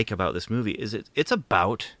like about this movie is it's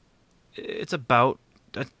about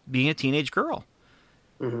being a teenage girl,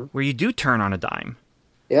 where you do turn on a dime,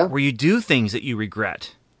 where you do things that you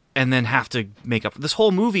regret and then have to make up. This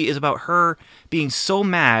whole movie is about her being so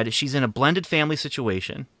mad. She's in a blended family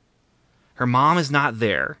situation. Her mom is not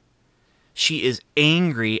there. She is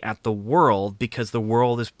angry at the world because the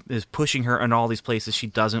world is pushing her in all these places she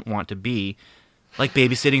doesn't want to be, like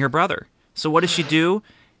babysitting her brother. So what does she do?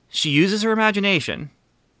 She uses her imagination,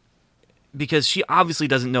 because she obviously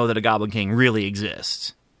doesn't know that a Goblin King really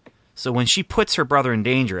exists. So when she puts her brother in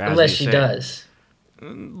danger, unless she does,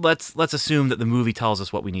 let's assume that the movie tells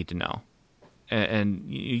us what we need to know, and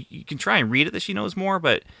you can try and read it that she knows more,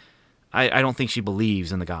 but I don't think she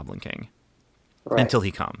believes in the Goblin King until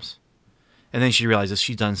he comes, and then she realizes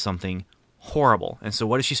she's done something horrible. And so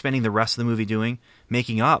what is she spending the rest of the movie doing?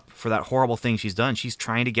 Making up for that horrible thing she's done. She's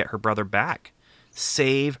trying to get her brother back,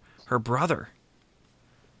 save her brother.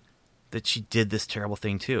 That she did this terrible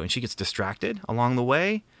thing too, and she gets distracted along the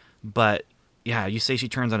way. But yeah, you say she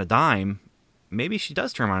turns on a dime. Maybe she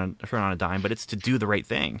does turn on a dime, but it's to do the right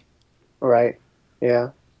thing. Right. Yeah.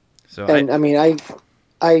 So and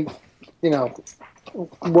I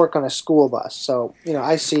work on a school bus, so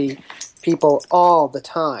I see people all the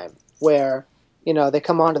time where they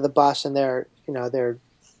come onto the bus and they're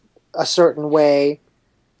a certain way,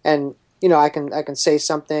 and I can say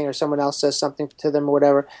something or someone else says something to them or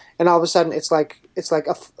whatever, and all of a sudden it's like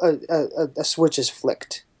a switch is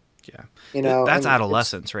flicked. Yeah, that's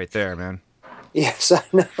adolescence right there, man. Yes, I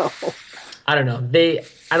know. I don't know.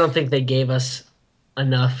 I don't think they gave us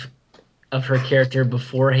enough of her character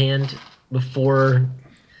beforehand, before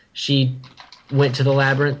she went to the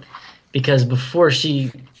labyrinth, because before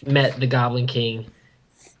she met the Goblin King,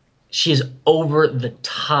 she is over the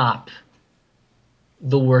top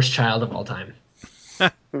the worst child of all time.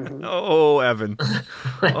 Oh, Evan.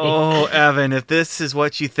 Oh, Evan, if this is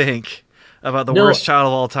what you think about the worst child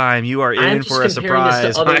of all time, you are in for a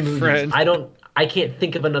surprise, my friend. I can't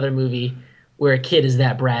think of another movie where a kid is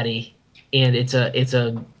that bratty and it's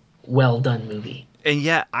a well done movie. And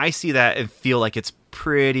yet I see that and feel like it's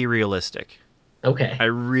pretty realistic. Okay. I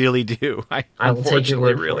really do. I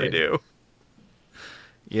unfortunately really do.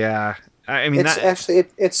 Yeah. I mean,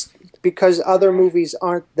 it's because other movies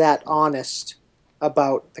aren't that honest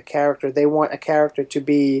about the character. They want a character to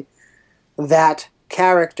be that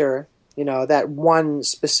character, that one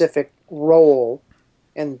specific role,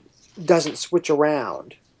 and doesn't switch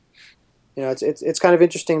around. It's kind of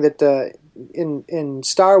interesting that in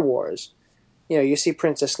Star Wars, you see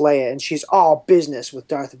Princess Leia and she's all business with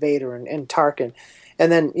Darth Vader and Tarkin.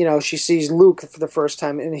 And then, she sees Luke for the first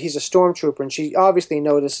time, and he's a stormtrooper, and she obviously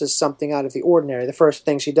notices something out of the ordinary. The first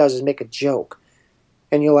thing she does is make a joke.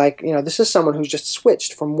 And you're like, this is someone who's just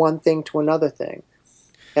switched from one thing to another thing.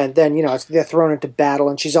 And then, they're thrown into battle,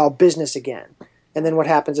 and she's all business again. And then what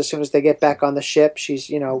happens as soon as they get back on the ship?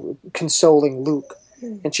 She's, consoling Luke.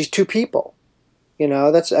 And she's two people.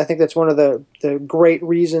 I think that's one of the great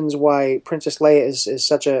reasons why Princess Leia is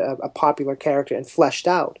such a popular character and fleshed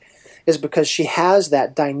out, is because she has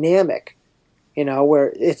that dynamic,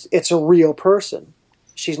 where it's a real person.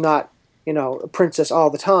 She's not, a princess all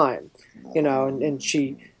the time, and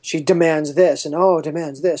she demands this and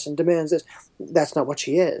demands this and demands this. That's not what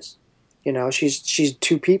she is. She's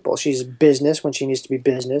two people. She's business when she needs to be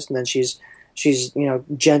business, and then she's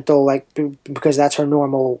gentle, because that's her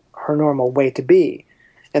normal way to be.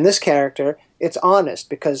 And this character, it's honest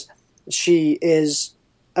because she is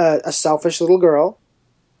a selfish little girl.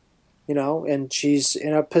 And she's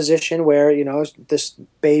in a position where, this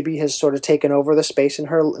baby has sort of taken over the space in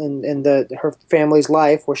her her family's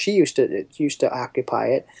life where she used to occupy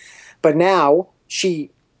it. But now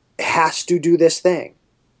she has to do this thing.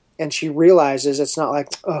 And she realizes it's not like,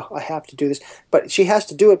 I have to do this. But she has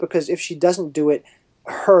to do it because if she doesn't do it,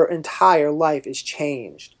 her entire life is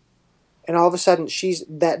changed. And all of a sudden, she's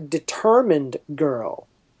that determined girl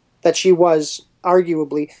that she was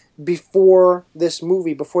arguably, before this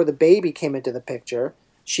movie, before the baby came into the picture,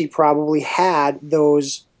 she probably had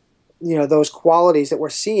those, those qualities that we're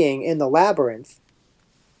seeing in the labyrinth,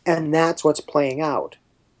 and that's what's playing out.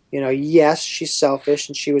 Yes, she's selfish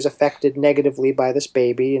and she was affected negatively by this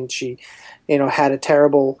baby, and she, had a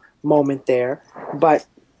terrible moment there, but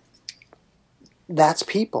that's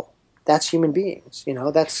people. That's human beings.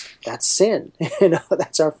 That's sin.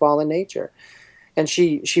 That's our fallen nature. And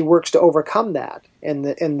she works to overcome that in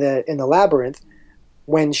the labyrinth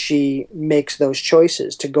when she makes those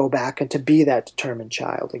choices to go back and to be that determined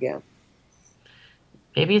child again.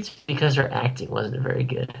 Maybe it's because her acting wasn't very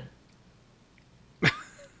good.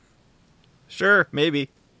 Sure, maybe.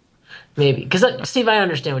 Maybe because Steve, I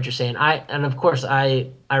understand what you're saying. Of course I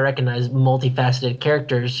recognize multifaceted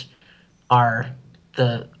characters are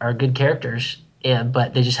good characters,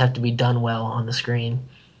 but they just have to be done well on the screen,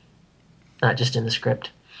 not just in the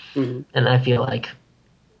script. Mm-hmm. And I feel like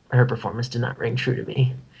her performance did not ring true to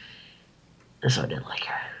me, and so I didn't like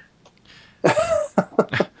her.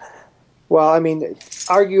 Well, I mean,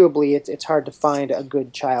 arguably, it's hard to find a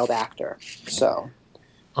good child actor. So,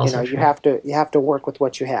 Also you have to work with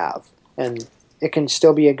what you have, and it can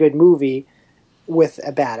still be a good movie with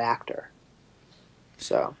a bad actor.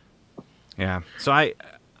 So, yeah. So I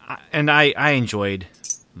enjoyed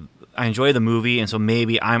the movie, and so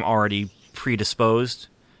maybe I'm already predisposed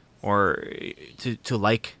or to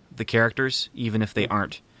like the characters, even if they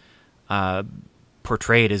aren't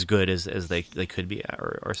portrayed as good as they could be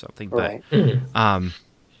or something. Right. But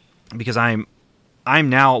because I'm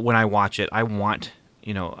now, when I watch it, I want,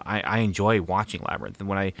 I enjoy watching Labyrinth. And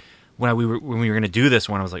when we were going to do this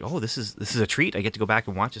one, I was like, oh, this is a treat. I get to go back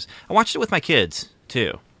and watch this. I watched it with my kids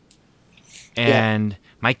too, and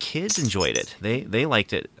my kids enjoyed it. They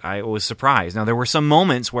liked it. I was surprised. Now there were some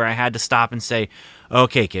moments where I had to stop and say,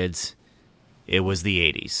 okay, kids, it was the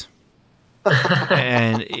 80s.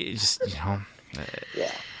 And it just, yeah.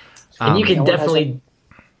 And you can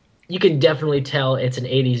definitely tell it's an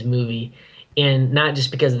 80s movie, and not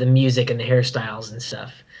just because of the music and the hairstyles and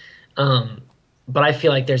stuff. But I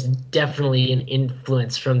feel like there's definitely an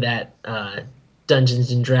influence from that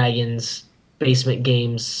Dungeons and Dragons basement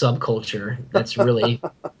games subculture that's really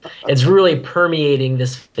it's really permeating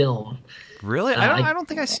this film. Really? I don't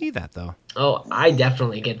think I see that though. Oh, I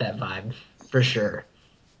definitely get that vibe for sure.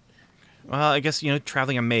 Well, I guess,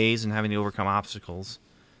 traveling a maze and having to overcome obstacles.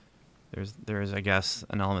 There's I guess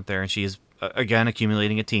an element there, and she is again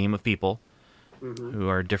accumulating a team of people who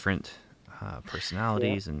are different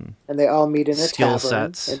personalities and they all meet in a skill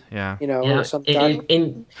tavern, sets. And, or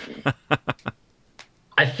something.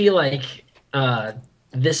 I feel like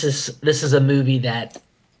this is a movie that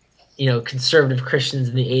conservative Christians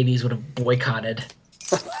in the 80s would have boycotted.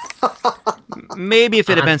 Maybe if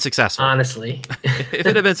it had been successful. Honestly. If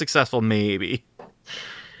it had been successful, maybe.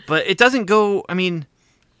 But it doesn't go, I mean,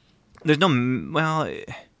 there's no, well,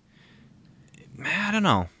 I don't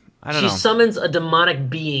know. She summons a demonic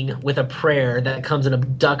being with a prayer that comes and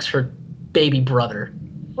abducts her baby brother.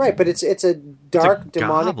 Right, but it's a dark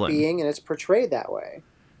demonic goblin. being, and it's portrayed that way.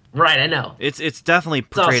 Right, I know. It's definitely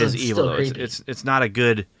portrayed also as evil. still creepy. It's not a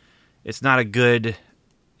good. It's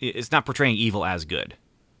not portraying evil as good.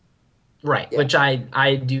 Right, which I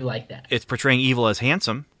do like that. It's portraying evil as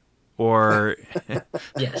handsome, or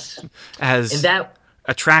yes, as and that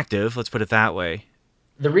attractive. Let's put it that way.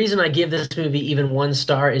 The reason I give this movie even 1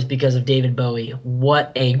 star is because of David Bowie.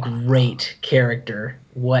 What a great character!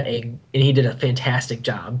 And he did a fantastic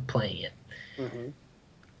job playing it. Mm-hmm.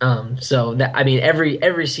 So that, I mean,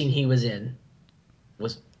 every scene he was in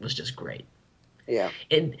was just great. Yeah.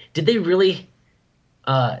 And did they really?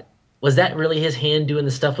 Was that really his hand doing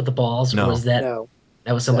the stuff with the balls? No. Or was that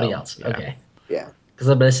that was somebody else? Yeah. Okay. Yeah. Because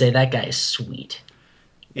I'm gonna say that guy is sweet.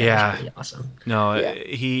 Yeah. That's really awesome. No,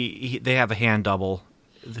 they have a hand double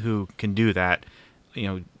who can do that,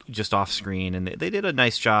 just off screen, and they did a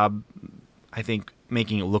nice job, I think,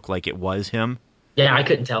 making it look like it was him. Yeah, I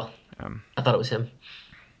couldn't tell. I thought it was him.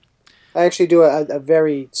 I actually do a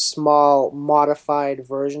very small, modified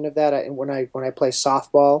version of that. When I play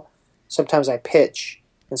softball, sometimes I pitch,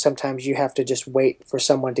 and sometimes you have to just wait for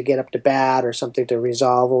someone to get up to bat or something to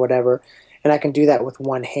resolve or whatever. And I can do that with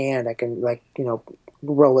one hand. I can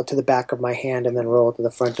roll it to the back of my hand and then roll it to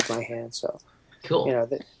the front of my hand. So. Cool.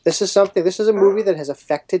 This is a movie that has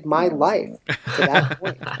affected my life to that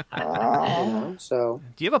point. So,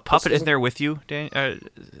 do you have a puppet in there with you,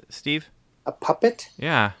 Steve? A puppet?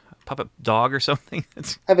 Yeah, a puppet dog or something. I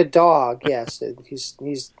have a dog. Yes,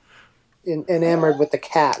 he's enamored with the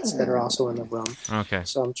cats that are also in the room. Okay.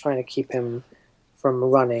 So I'm trying to keep him from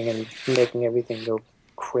running and making everything go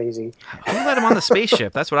crazy. Who let him on the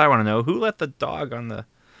spaceship? That's what I want to know. Who let the dog on the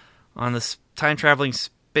time traveling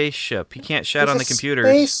spaceship? He can't shed on the computers.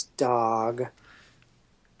 Space dog.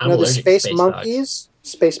 I'm The allergic to space space monkeys. dogs.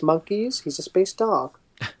 Space monkeys. He's a space dog.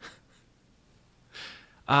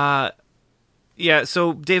 Yeah.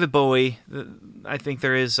 So David Bowie, I think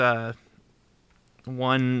there is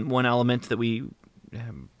one element that we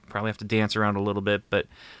probably have to dance around a little bit, but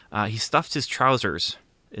he stuffed his trousers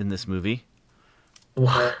in this movie.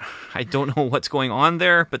 What? I don't know what's going on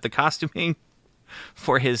there, but the costuming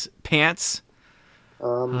for his pants.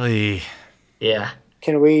 Oy. Yeah.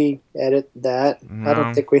 Can we edit that? No. I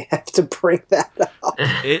don't think we have to bring that up.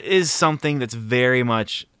 It is something that's very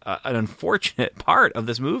much an unfortunate part of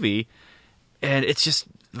this movie, and it's just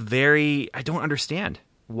I don't understand.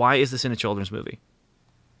 Why is this in a children's movie?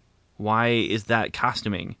 Why is that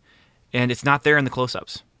costuming? And it's not there in the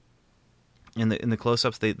close-ups. In the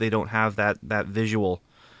close-ups, they don't have that visual,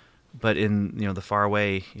 but in the far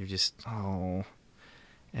away, you're just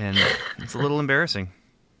and it's a little embarrassing.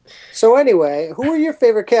 So anyway, who are your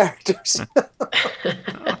favorite characters?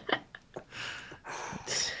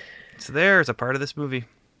 It's there. It's a part of this movie.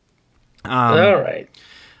 All right.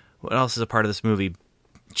 What else is a part of this movie?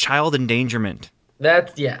 Child endangerment.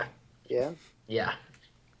 That's yeah. Yeah. Yeah.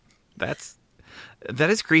 That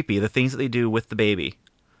is creepy. The things that they do with the baby,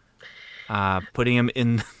 putting him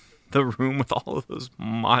in the room with all of those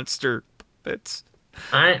monster puppets.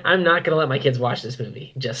 I'm not gonna let my kids watch this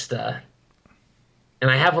movie. Just and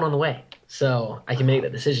I have one on the way, so I can make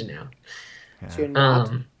that decision now. So you're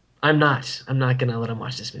not. I'm not. I'm not gonna let them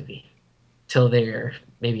watch this movie till they're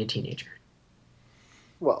maybe a teenager.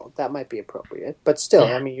 Well, that might be appropriate, but still,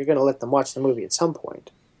 Yeah. I mean, you're going to let them watch the movie at some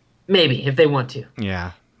point. Maybe if they want to.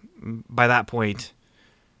 Yeah. By that point,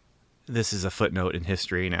 this is a footnote in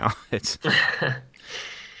history now. It's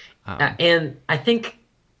And I think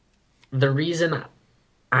the reason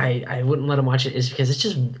I wouldn't let them watch it is because it's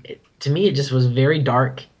just to me it just was very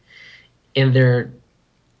dark, and they're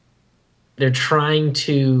trying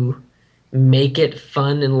to make it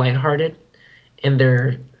fun and lighthearted, and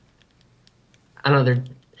they're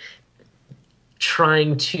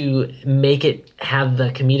trying to make it have the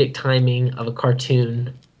comedic timing of a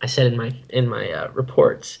cartoon. I said in my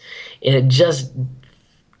reports, and it just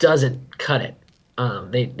doesn't cut it.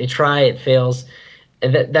 They try, it fails,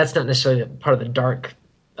 and that's not necessarily part of the dark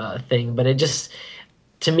thing, but it just,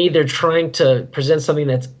 to me, they're trying to present something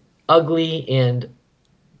that's ugly and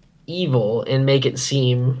evil and make it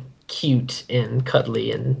seem cute and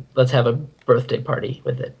cuddly, and let's have a birthday party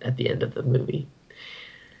with it at the end of the movie.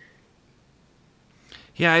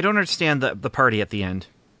 Yeah, I don't understand the party at the end,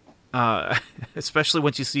 especially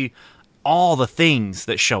once you see all the things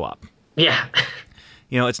that show up. Yeah.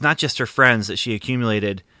 It's not just her friends that she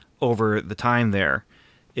accumulated over the time there.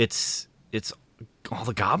 It's all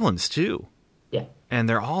the goblins too. Yeah. And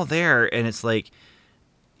they're all there, and it's like,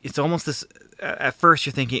 it's almost this, at first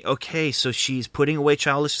you're thinking, okay, so she's putting away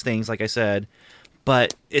childish things, like I said,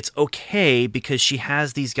 but it's okay because she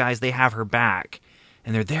has these guys, they have her back,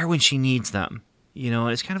 and they're there when she needs them.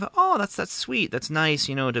 And it's kind of, that's sweet, that's nice,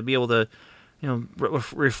 to be able to,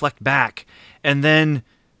 reflect back. And then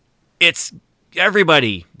it's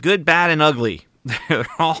everybody, good, bad, and ugly. They're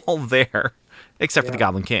all there, except for the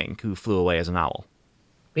Goblin King, who flew away as an owl.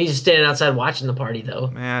 He's just standing outside watching the party, though.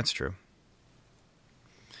 Yeah, that's true.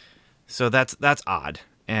 So that's odd,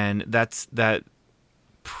 and that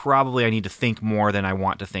probably I need to think more than I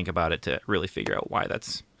want to think about it to really figure out why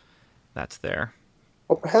that's there.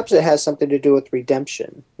 Well, perhaps it has something to do with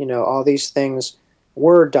redemption. All these things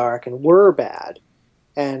were dark and were bad,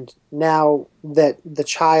 and now that the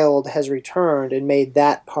child has returned and made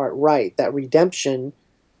that part right, that redemption,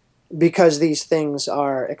 because these things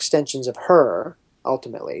are extensions of her,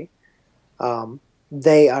 ultimately,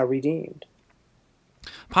 they are redeemed.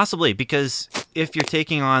 Possibly, because if you're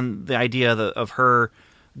taking on the idea of her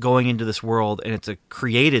going into this world and it's a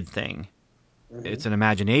created thing, it's an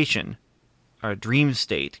imagination, a dream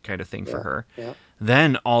state kind of thing for her,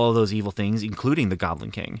 then all of those evil things, including the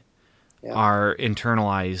Goblin King, are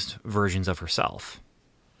internalized versions of herself.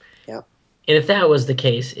 Yeah. And if that was the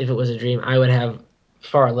case, if it was a dream, I would have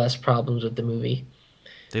far less problems with the movie.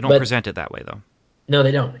 They don't present it that way, though. No,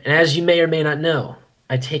 they don't. And as you may or may not know,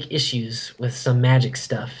 I take issues with some magic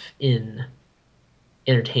stuff in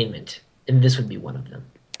entertainment, and this would be one of them.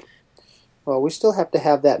 Well, we still have to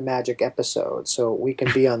have that magic episode so we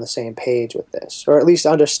can be on the same page with this, or at least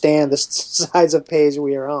understand the sides of page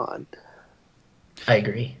we are on. I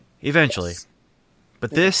agree. Eventually.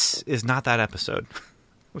 But this is not that episode,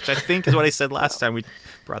 which I think is what I said last time we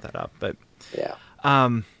brought that up. But yeah.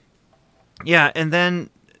 Yeah, and then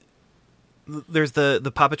there's the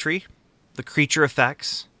puppetry, the creature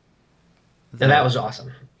effects. Now that was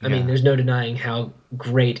awesome. I Yeah. mean, there's no denying how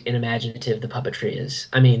great and imaginative the puppetry is.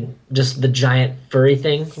 I mean, just the giant furry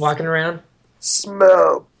thing walking around.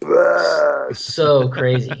 Smell bad. So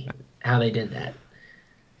crazy how they did that.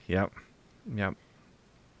 Yep.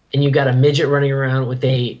 And you got a midget running around with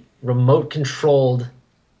a remote-controlled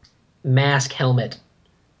mask helmet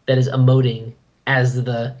that is emoting as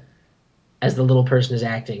the little person is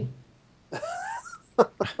acting.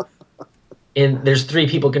 And there's 3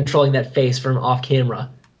 people controlling that face from off camera.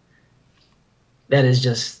 That is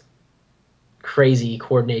just crazy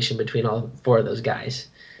coordination between all 4 of those guys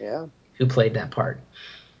Yeah. who played that part.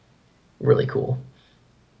 Really cool.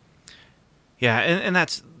 Yeah, and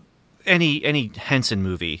that's any Henson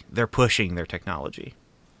movie. They're pushing their technology,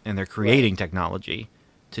 and they're creating technology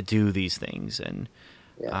to do these things, and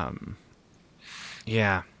Yeah.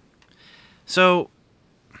 yeah. So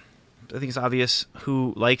I think it's obvious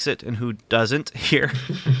who likes it and who doesn't here.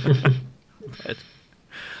 But,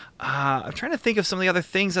 I'm trying to think of some of the other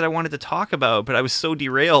things that I wanted to talk about, but I was so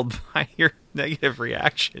derailed by your negative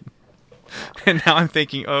reaction. And now I'm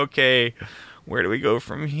thinking, okay, where do we go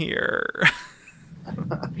from here?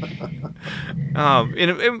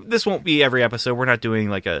 And this won't be every episode. We're not doing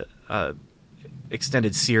like a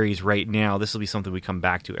extended series right now. This will be something we come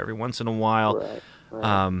back to every once in a while.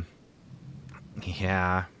 Right.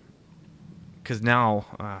 Yeah. Because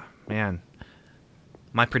now, man,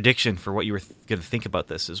 my prediction for what you were going to think about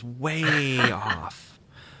this is way off.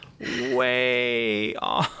 Way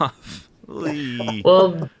off. Lee.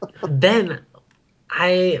 Well, Ben,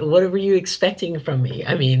 what were you expecting from me?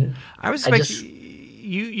 I mean, I was expecting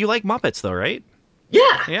you like Muppets though, right?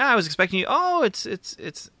 yeah. Yeah, I was expecting you. Oh,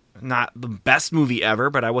 it's not the best movie ever,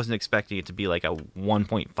 but I wasn't expecting it to be like a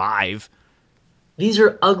 1.5. These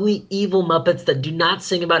are ugly, evil Muppets that do not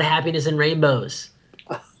sing about happiness and rainbows.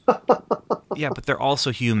 Yeah, but they're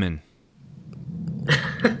also human.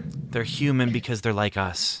 They're human because they're like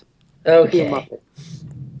us. You Okay. Muppet.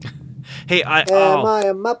 Hey, Am I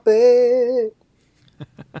a Muppet?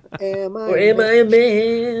 Am I? Or am I a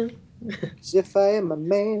man? As if I am a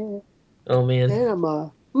man, Oh, man. and I'm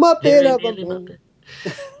a Muppet Very of a manly man. Muppet.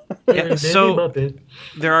 Yeah, Very so- manly Muppet.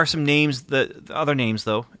 There are some names, the other names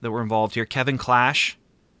though, that were involved here. Kevin Clash,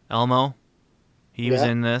 Elmo, he was Yeah.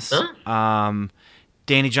 in this. Huh?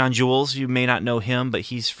 Danny John Jules, you may not know him, but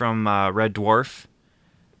he's from Red Dwarf.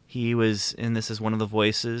 He was in this as one of the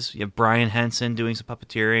voices. You have Brian Henson doing some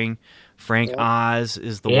puppeteering. Frank Oz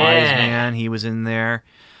is the wise Yeah. man. He was in there.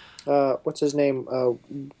 What's his name? The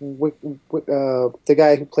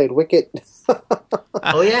guy who played Wicket.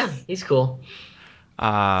 Oh, yeah. He's cool.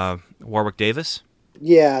 Warwick Davis.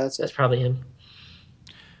 Yeah, that's That's it. probably him.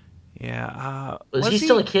 Yeah. Was he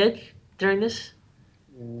still a kid during this?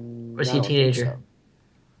 Or is he a I don't think teenager? so.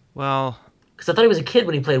 Well, Because I thought he was a kid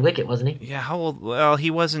when he played Wicket, wasn't he? yeah, how old? Well,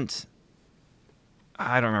 he wasn't.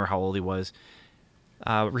 I don't remember how old he was.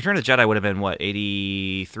 Return of the Jedi would have been, what,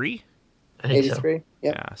 83? I think so. 83. Yep.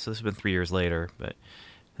 Yeah, so this has been 3 years later, but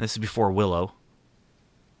this is before Willow,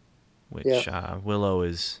 which Willow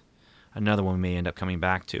is another one we may end up coming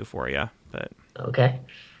back to for you. But Okay.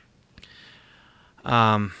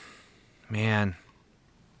 man,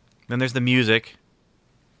 then there's the music,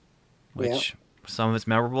 which some of it's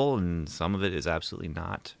memorable and some of it is absolutely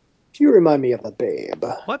not. You remind me of a babe.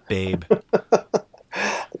 What babe? The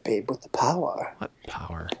babe with the power. What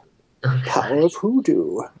power? Power of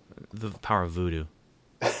hoodoo. The power of voodoo.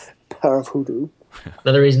 Power of hoodoo.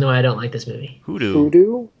 Another reason why I don't like this movie. Hoodoo.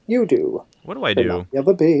 Hoodoo, you do. What do I do? Remind me of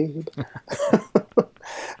a babe.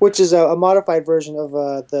 Which is a modified version of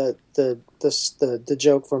the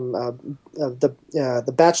joke from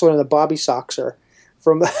the Bachelor and the Bobby Soxer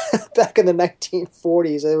from back in the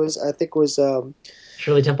 1940s. It was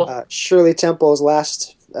Shirley Temple? Shirley Temple's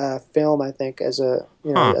last film, I think, as a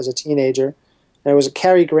teenager, and it was a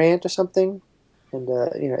Cary Grant or something. And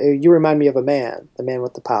you remind me of a man, the man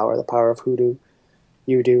with the power of hoodoo.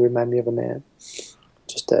 You do remind me of a man.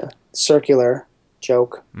 Just a circular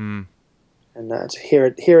joke. Mm. And to hear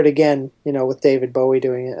it again, with David Bowie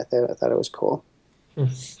doing it, I thought it was cool. We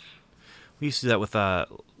used to do that with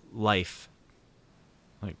Life.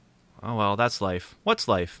 Like, oh well, that's life. What's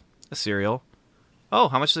life? A cereal. Oh,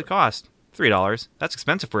 how much does it cost? $3. That's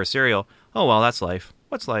expensive for a cereal. Oh well, that's life.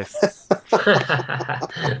 What's life?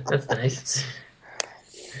 That's nice.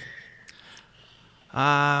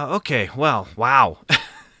 Okay. Well, wow.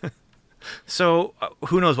 So,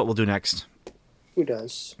 who knows what we'll do next? Who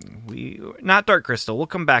does? Not Dark Crystal. We'll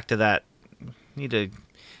come back to that. Need to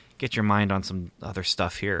get your mind on some other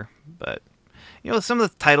stuff here, but some of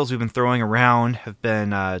the titles we've been throwing around have been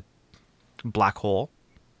Black Hole.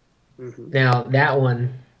 Now, that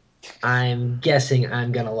one, I'm guessing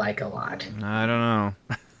I'm going to like a lot. I don't know.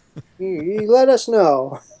 You let us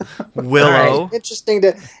know. Willow. It's interesting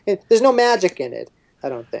there's no magic in it. I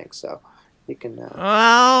don't think so. You can.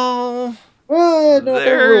 Well, I'm not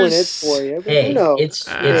gonna ruin it for you. But Hey, who knows? it's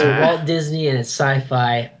Walt Disney and it's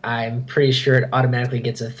sci-fi. I'm pretty sure it automatically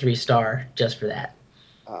gets a 3-star just for that.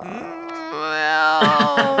 well,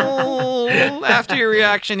 after your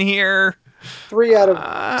reaction here, 3 out of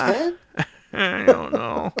 10. I don't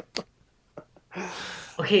know.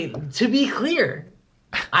 Okay, to be clear,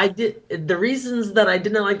 the reasons that I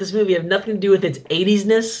did not like this movie have nothing to do with its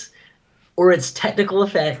 80s-ness or its technical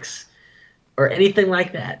effects or anything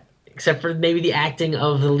like that, except for maybe the acting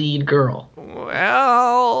of the lead girl.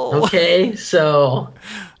 Well, Okay, so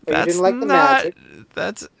But you that's didn't like the not. magic.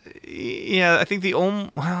 That's I think the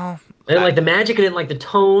only. Well, I didn't like the magic. I didn't like the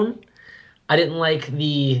tone. I didn't like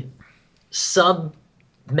the sub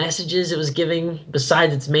messages it was giving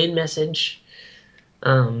besides its main message.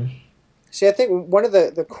 See, I think one of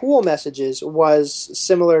the cool messages was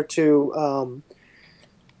similar to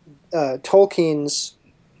Tolkien's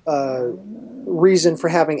reason for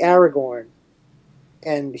having Aragorn,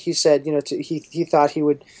 and he said, he thought he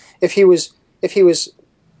would, if he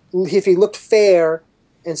looked fair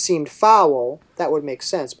and seemed foul, that would make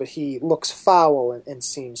sense. But he looks foul and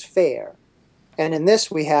seems fair, and in this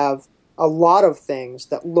we have a lot of things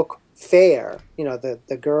that look fair.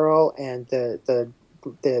 The girl and the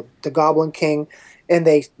Goblin King, and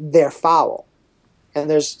they're foul. And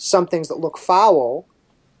there's some things that look foul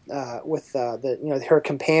with her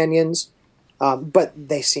companions, but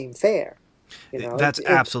they seem fair. That's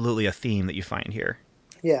absolutely a theme that you find here.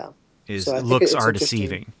 Yeah, Is So I think looks it's are interesting.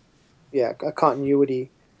 deceiving. Yeah, a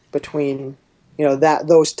continuity between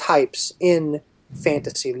those types in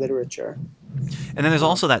fantasy literature. And then there's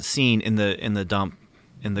also that scene in the dump,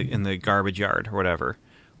 in the garbage yard or whatever,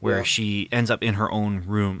 where she ends up in her own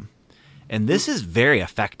room, and this is very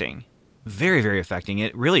affecting, very, very affecting.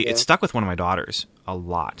 It really it stuck with one of my daughters a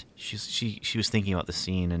lot. She was thinking about the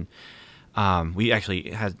scene, and we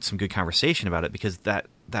actually had some good conversation about it, because that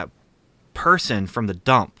person from the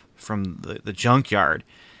dump, from the junkyard,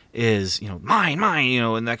 is mine,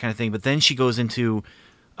 and that kind of thing. But then she goes into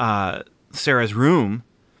Sarah's room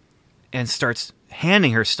and starts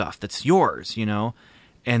handing her stuff that's yours,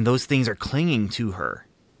 and those things are clinging to her,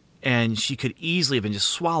 and she could easily have been just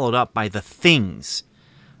swallowed up by the things.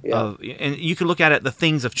 Yeah. And you could look at it the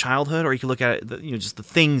things of childhood, or you could look at it just the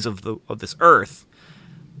things of this earth.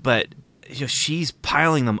 But she's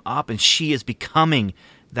piling them up, and she is becoming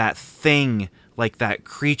that thing, like that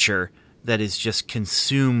creature that is just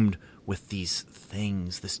consumed with these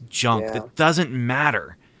things, this junk that doesn't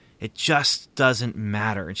matter. It just doesn't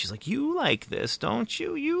matter. And she's like, you like this, don't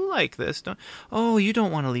you? You like this, don't? Oh, you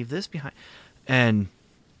don't want to leave this behind. And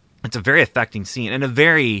it's a very affecting scene, and a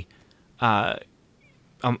very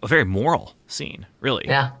moral scene, really.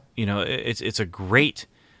 Yeah. It's a great,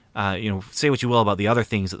 say what you will about the other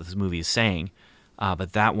things that this movie is saying,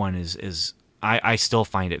 but that one is I still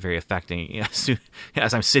find it very affecting.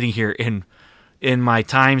 As I'm sitting here in my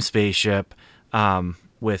time spaceship,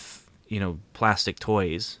 with plastic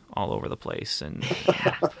toys all over the place, and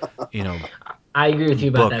I agree with you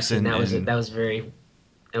about that books scene. and- That was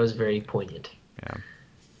very poignant. Yeah.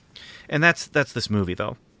 And that's this movie,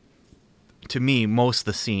 though. To me, most of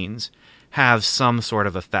the scenes have some sort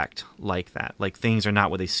of effect like that. Like, things are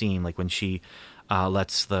not what they seem. Like when she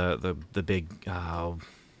lets the big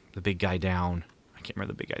guy down. I can't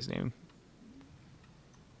remember the big guy's name.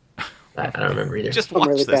 I don't remember either. Just I'm watch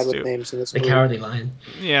really this, bad with dude. names in this the movie. Cowardly Lion.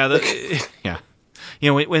 Yeah, yeah.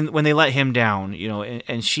 When they let him down,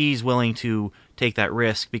 and she's willing to take that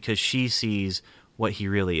risk because she sees what he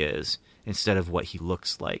really is instead of what he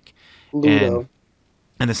looks like. Ludo.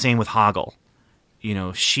 And the same with Hoggle.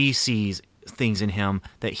 She sees things in him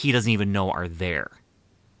that he doesn't even know are there.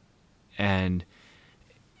 And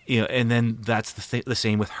and then that's the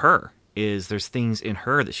same with her. Is there's things in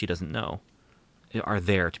her that she doesn't know are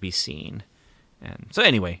there to be seen. And so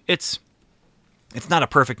anyway, it's not a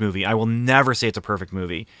perfect movie. I will never say it's a perfect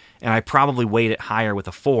movie, and I probably weight it higher with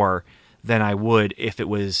a 4 than I would if it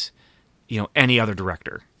was any other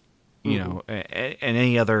director, and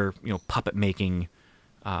any other puppet making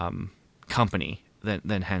company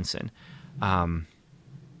than Henson.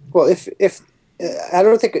 Well, if I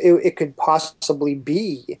don't think it could possibly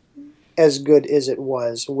be as good as it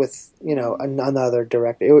was with another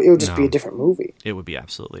director. It would just be a different movie. It would be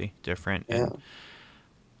absolutely different. Yeah. And,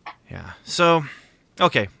 yeah. So,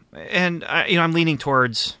 okay, and I'm leaning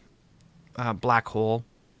towards black hole,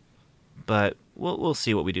 but we'll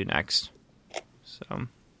see what we do next. So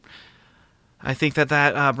I think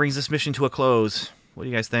that brings this mission to a close. What do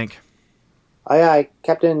you guys think? Aye, aye,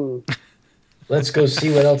 Captain. Let's go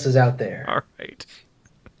see what else is out there. All right.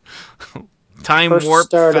 Time First warp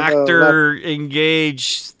start of factor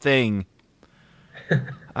engage thing.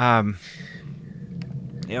 Let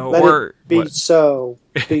or it be what? so.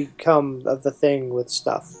 Become of the thing with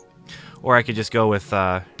stuff. Or I could just go with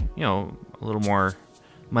a little more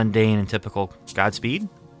mundane and typical Godspeed.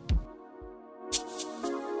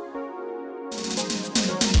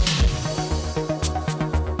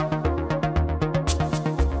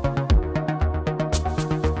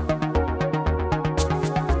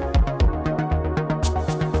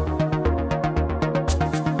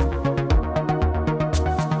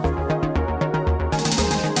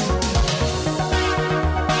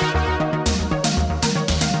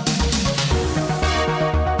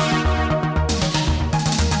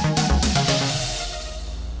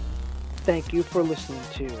 Thank you for listening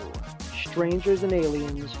to Strangers and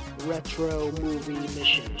Aliens Retro Movie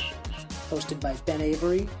Mission, hosted by Ben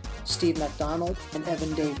Avery, Steve MacDonald, and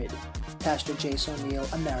Evan David, Pastor Jason O'Neill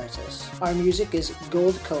Emeritus. Our music is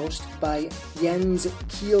Gold Coast by Jens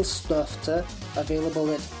Kielstofte,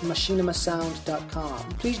 available at machinimasound.com.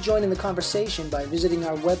 Please join in the conversation by visiting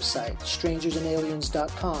our website,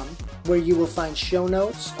 strangersandaliens.com, where you will find show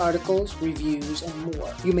notes, articles, reviews, and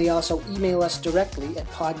more. You may also email us directly at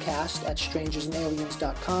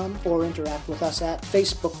podcast@strangersandaliens.com or interact with us at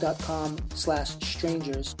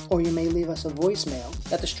facebook.com/strangers, or you may leave us a voicemail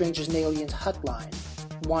at the Strangers and Aliens hotline,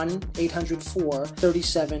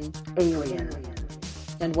 1-800-437-ALIEN.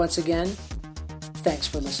 And once again, thanks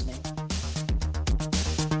for listening.